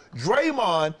 So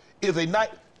Draymond is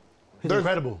He's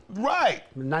incredible. Right.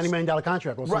 $90 million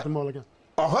contract or something more like that.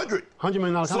 $100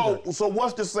 million contract. So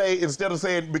what's to say, instead of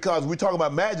saying, because we're talking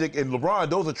about Magic and LeBron,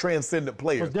 those are transcendent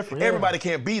players. It's different, Everybody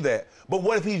can't be that. But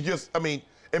what if he's just,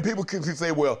 And people can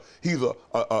say, well, he's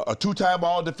a two-time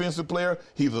all-defensive player.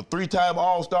 He's a three-time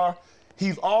all-star.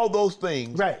 He's all those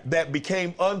things that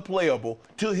became unplayable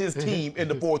to his team in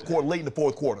the fourth quarter, late in the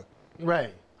fourth quarter.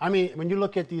 Right. I mean, when you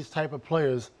look at these type of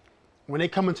players, when they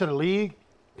come into the league,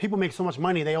 people make so much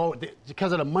money.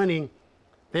 Because of the money,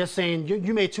 they're saying,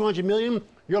 you made $200 million,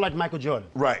 you're like Michael Jordan.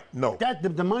 Right. No.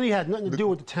 The money has nothing to do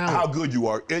with the talent. How good you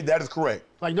are. That is correct.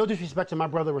 Like, no disrespect to my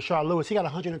brother, Rashard Lewis. He got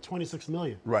 $126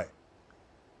 million. Right.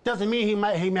 Doesn't mean he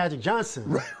might hate Magic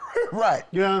Johnson. Right.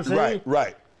 You know what I'm saying?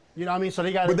 Right. You know what I mean? So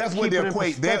they got. But that's what they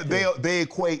equate. They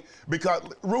equate because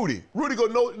Rudy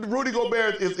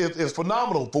Gobert is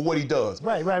phenomenal for what he does.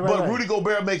 Right. But Rudy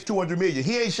Gobert makes $200 million.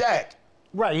 He ain't Shaq.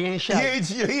 Right. He ain't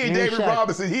Shaq. He ain't David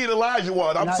Robinson. He ain't Elijah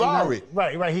Watt. I'm sorry.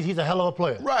 Right. He's a hell of a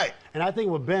player. Right. And I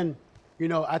think with Ben,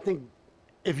 I think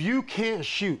if you can't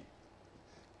shoot,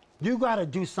 you got to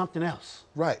do something else.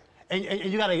 Right. And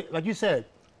you got to, like you said,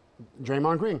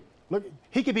 Draymond Green. Look,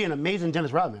 he could be an amazing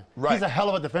Dennis Rodman. Right. He's a hell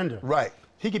of a defender. Right.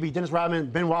 He could be Dennis Rodman,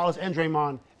 Ben Wallace, and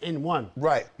Draymond in one.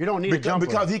 Right. You don't need a jumper.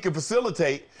 Because he can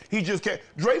facilitate. He just can't.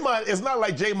 Draymond, it's not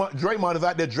like Draymond is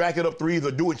out there jacking up threes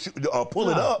or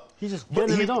pulling up. He's just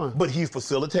getting it on. But he's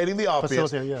facilitating the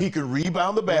offense. He can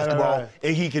rebound the basketball,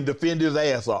 and he can defend his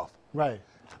ass off. Right.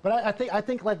 But I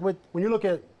think like when you look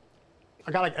at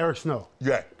a guy like Eric Snow.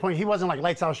 Yeah. He wasn't like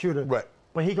lights out shooter. Right.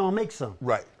 But he gonna make some.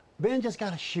 Right. Ben just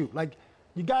gotta shoot. Like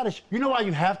you know why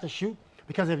you have to shoot?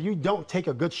 Because if you don't take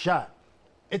a good shot,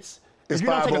 if you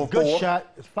don't take a good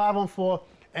shot, it's 5-on-4,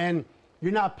 and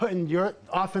you're not putting your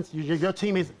offense, your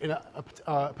teammates in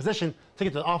a position to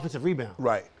get the offensive rebound.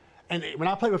 Right. And when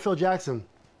I played with Phil Jackson,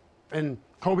 and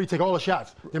Kobe take all the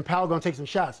shots, then Powell gonna take some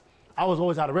shots, I was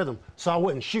always out of rhythm, so I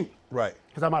wouldn't shoot. Right.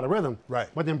 Because I'm out of rhythm. Right.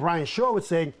 But then Brian Shaw would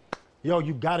say, yo,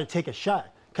 you gotta take a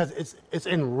shot, because it's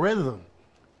in rhythm.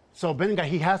 So Ben,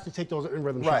 he has to take those in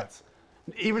rhythm shots.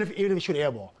 Even if you shoot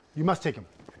air ball, you must take them.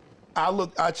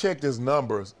 I checked his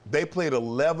numbers. They played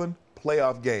 11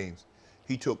 playoff games.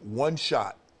 He took one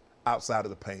shot outside of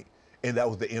the paint, and that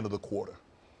was the end of the quarter.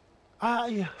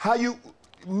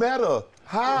 Metta,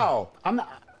 how? I'm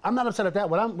not upset at that.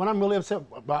 What I'm really upset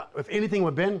about, if anything,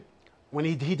 with Ben, when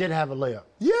he did have a layup.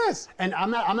 Yes. And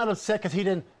I'm not upset because he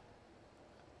didn't.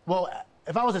 Well,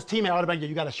 if I was his teammate, I would have been,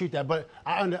 you got to shoot that. But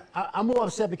I'm more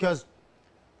upset because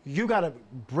you got to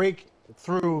break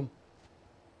through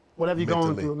whatever you're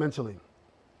going through mentally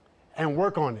and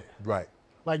work on it. Right.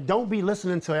 Like, don't be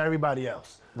listening to everybody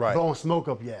else. Right. Blowing smoke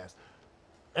up your ass.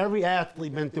 Every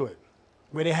athlete been through it,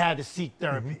 where they had to seek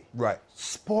therapy. Right.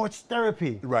 Sports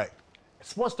therapy. Right.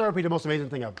 Sports therapy, the most amazing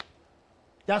thing ever.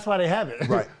 That's why they have it.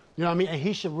 Right. You know what I mean? And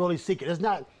he should really seek it. It's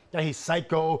not that he's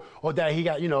psycho or that he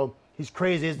got, he's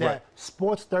crazy. It's that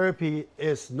sports therapy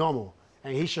is normal,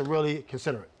 and he should really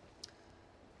consider it.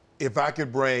 If I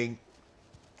could bring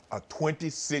a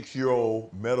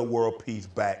 26-year-old Metta World Peace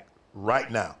back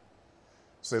right now,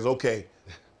 says, okay,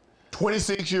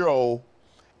 26-year-old,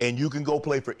 and you can go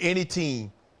play for any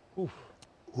team,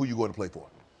 who you going to play for?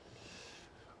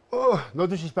 Oh, no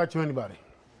disrespect to anybody.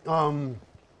 I'm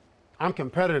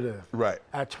competitive. Right.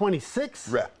 At 26,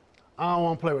 right. I don't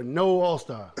want to play with no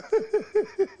all-star.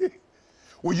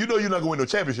 Well, you're not going to win no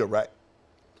championship, right?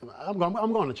 I'm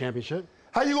going to championship.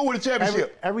 How you going to win a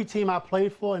championship? Every team I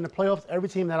played for in the playoffs, every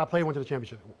team that I played went to the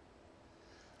championship.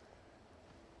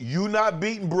 You're not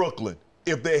beating Brooklyn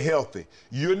if they're healthy.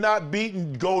 You're not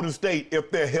beating Golden State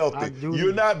if they're healthy.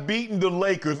 You're not beating the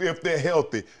Lakers if they're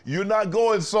healthy. You're not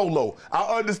going solo.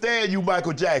 I understand you,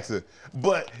 Michael Jackson,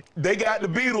 but they got the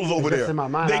Beatles over there. In my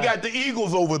mind, they got the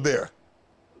Eagles over there.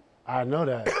 I know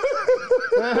that.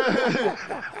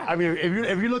 I mean,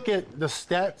 if you look at the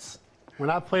stats, when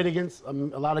I played against a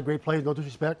lot of great players, no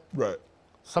disrespect. Right.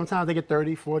 Sometimes they get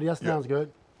 30, 40, that sounds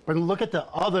good. But look at the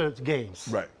other games.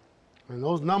 Right. And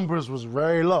those numbers was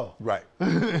very low. Right.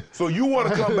 So you want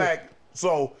to come back.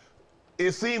 So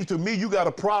it seems to me you got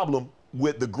a problem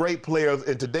with the great players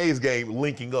in today's game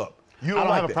linking up. You don't I don't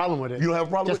like have a problem with it. You don't have a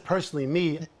problem Just with it? personally,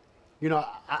 me,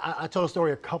 I told a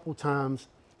story a couple times.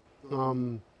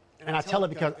 And I tell it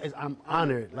because I'm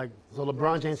honored. Like, so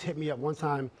LeBron James hit me up one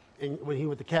time when he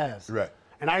was with the Cavs. Right.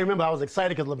 And I remember I was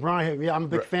excited because LeBron hit me. I'm a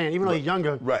big fan. Even though he's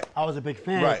younger, I was a big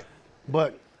fan. Right.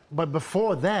 But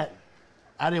before that,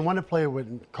 I didn't want to play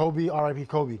with Kobe, R.I.P.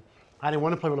 Kobe. I didn't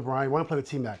want to play with LeBron. I didn't want to play with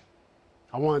T-Mac.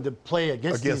 I wanted to play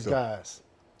against these guys.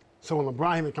 So when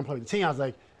LeBron hit me to come play with the team, I was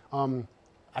like,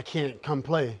 I can't come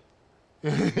play.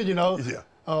 Yeah.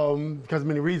 Because of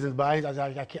many reasons, but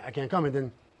I can't come.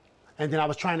 And then I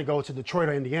was trying to go to Detroit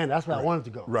or Indiana. That's where I wanted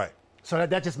to go. Right. So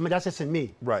that's just in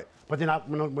me. Right. But then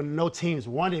when no teams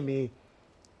wanted me,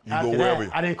 I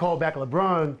didn't call back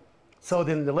LeBron So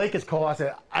then the Lakers call. I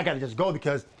said, I got to just go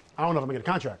because I don't know if I'm going to get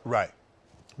a contract. Right.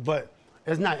 But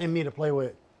it's not in me to play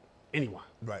with anyone.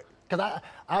 Right. Because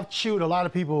I've chewed a lot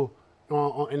of people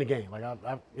in the game. Like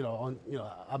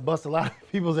I bust a lot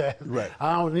of people's ass. Right.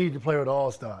 I don't need to play with an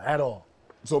all-star at all.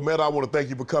 So, Metta, I want to thank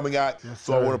you for coming out. Yes,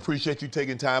 so I sir. want to appreciate you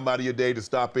taking time out of your day to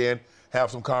stop in, have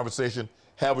some conversation,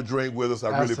 have a drink with us.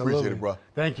 I really appreciate it, bro.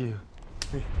 Thank you.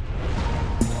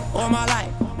 All my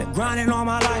life, been grinding all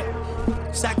my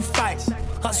life. Sacrifice,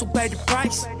 hustle paid the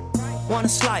price. Want a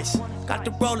slice, got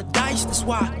to roll the dice. That's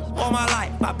why all my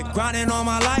life, I've been grinding all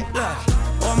my life.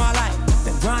 Look, all my life,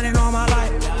 been grinding all my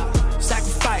life.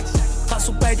 Sacrifice,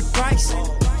 hustle paid the price.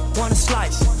 Want a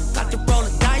slice, got to roll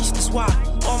the dice. That's why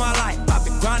all my life, I've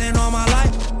been grinding all my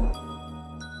life.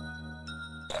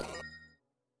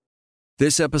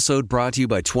 This episode brought to you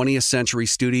by 20th Century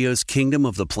Studios' Kingdom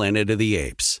of the Planet of the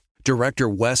Apes. Director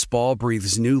Wes Ball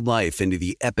breathes new life into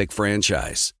the epic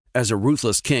franchise. As a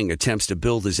ruthless king attempts to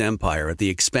build his empire at the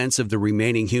expense of the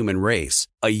remaining human race,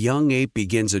 a young ape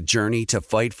begins a journey to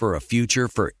fight for a future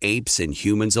for apes and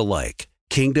humans alike.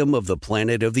 Kingdom of the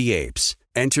Planet of the Apes.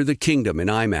 Enter the kingdom in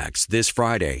IMAX this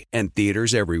Friday and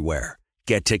theaters everywhere.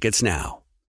 Get tickets now.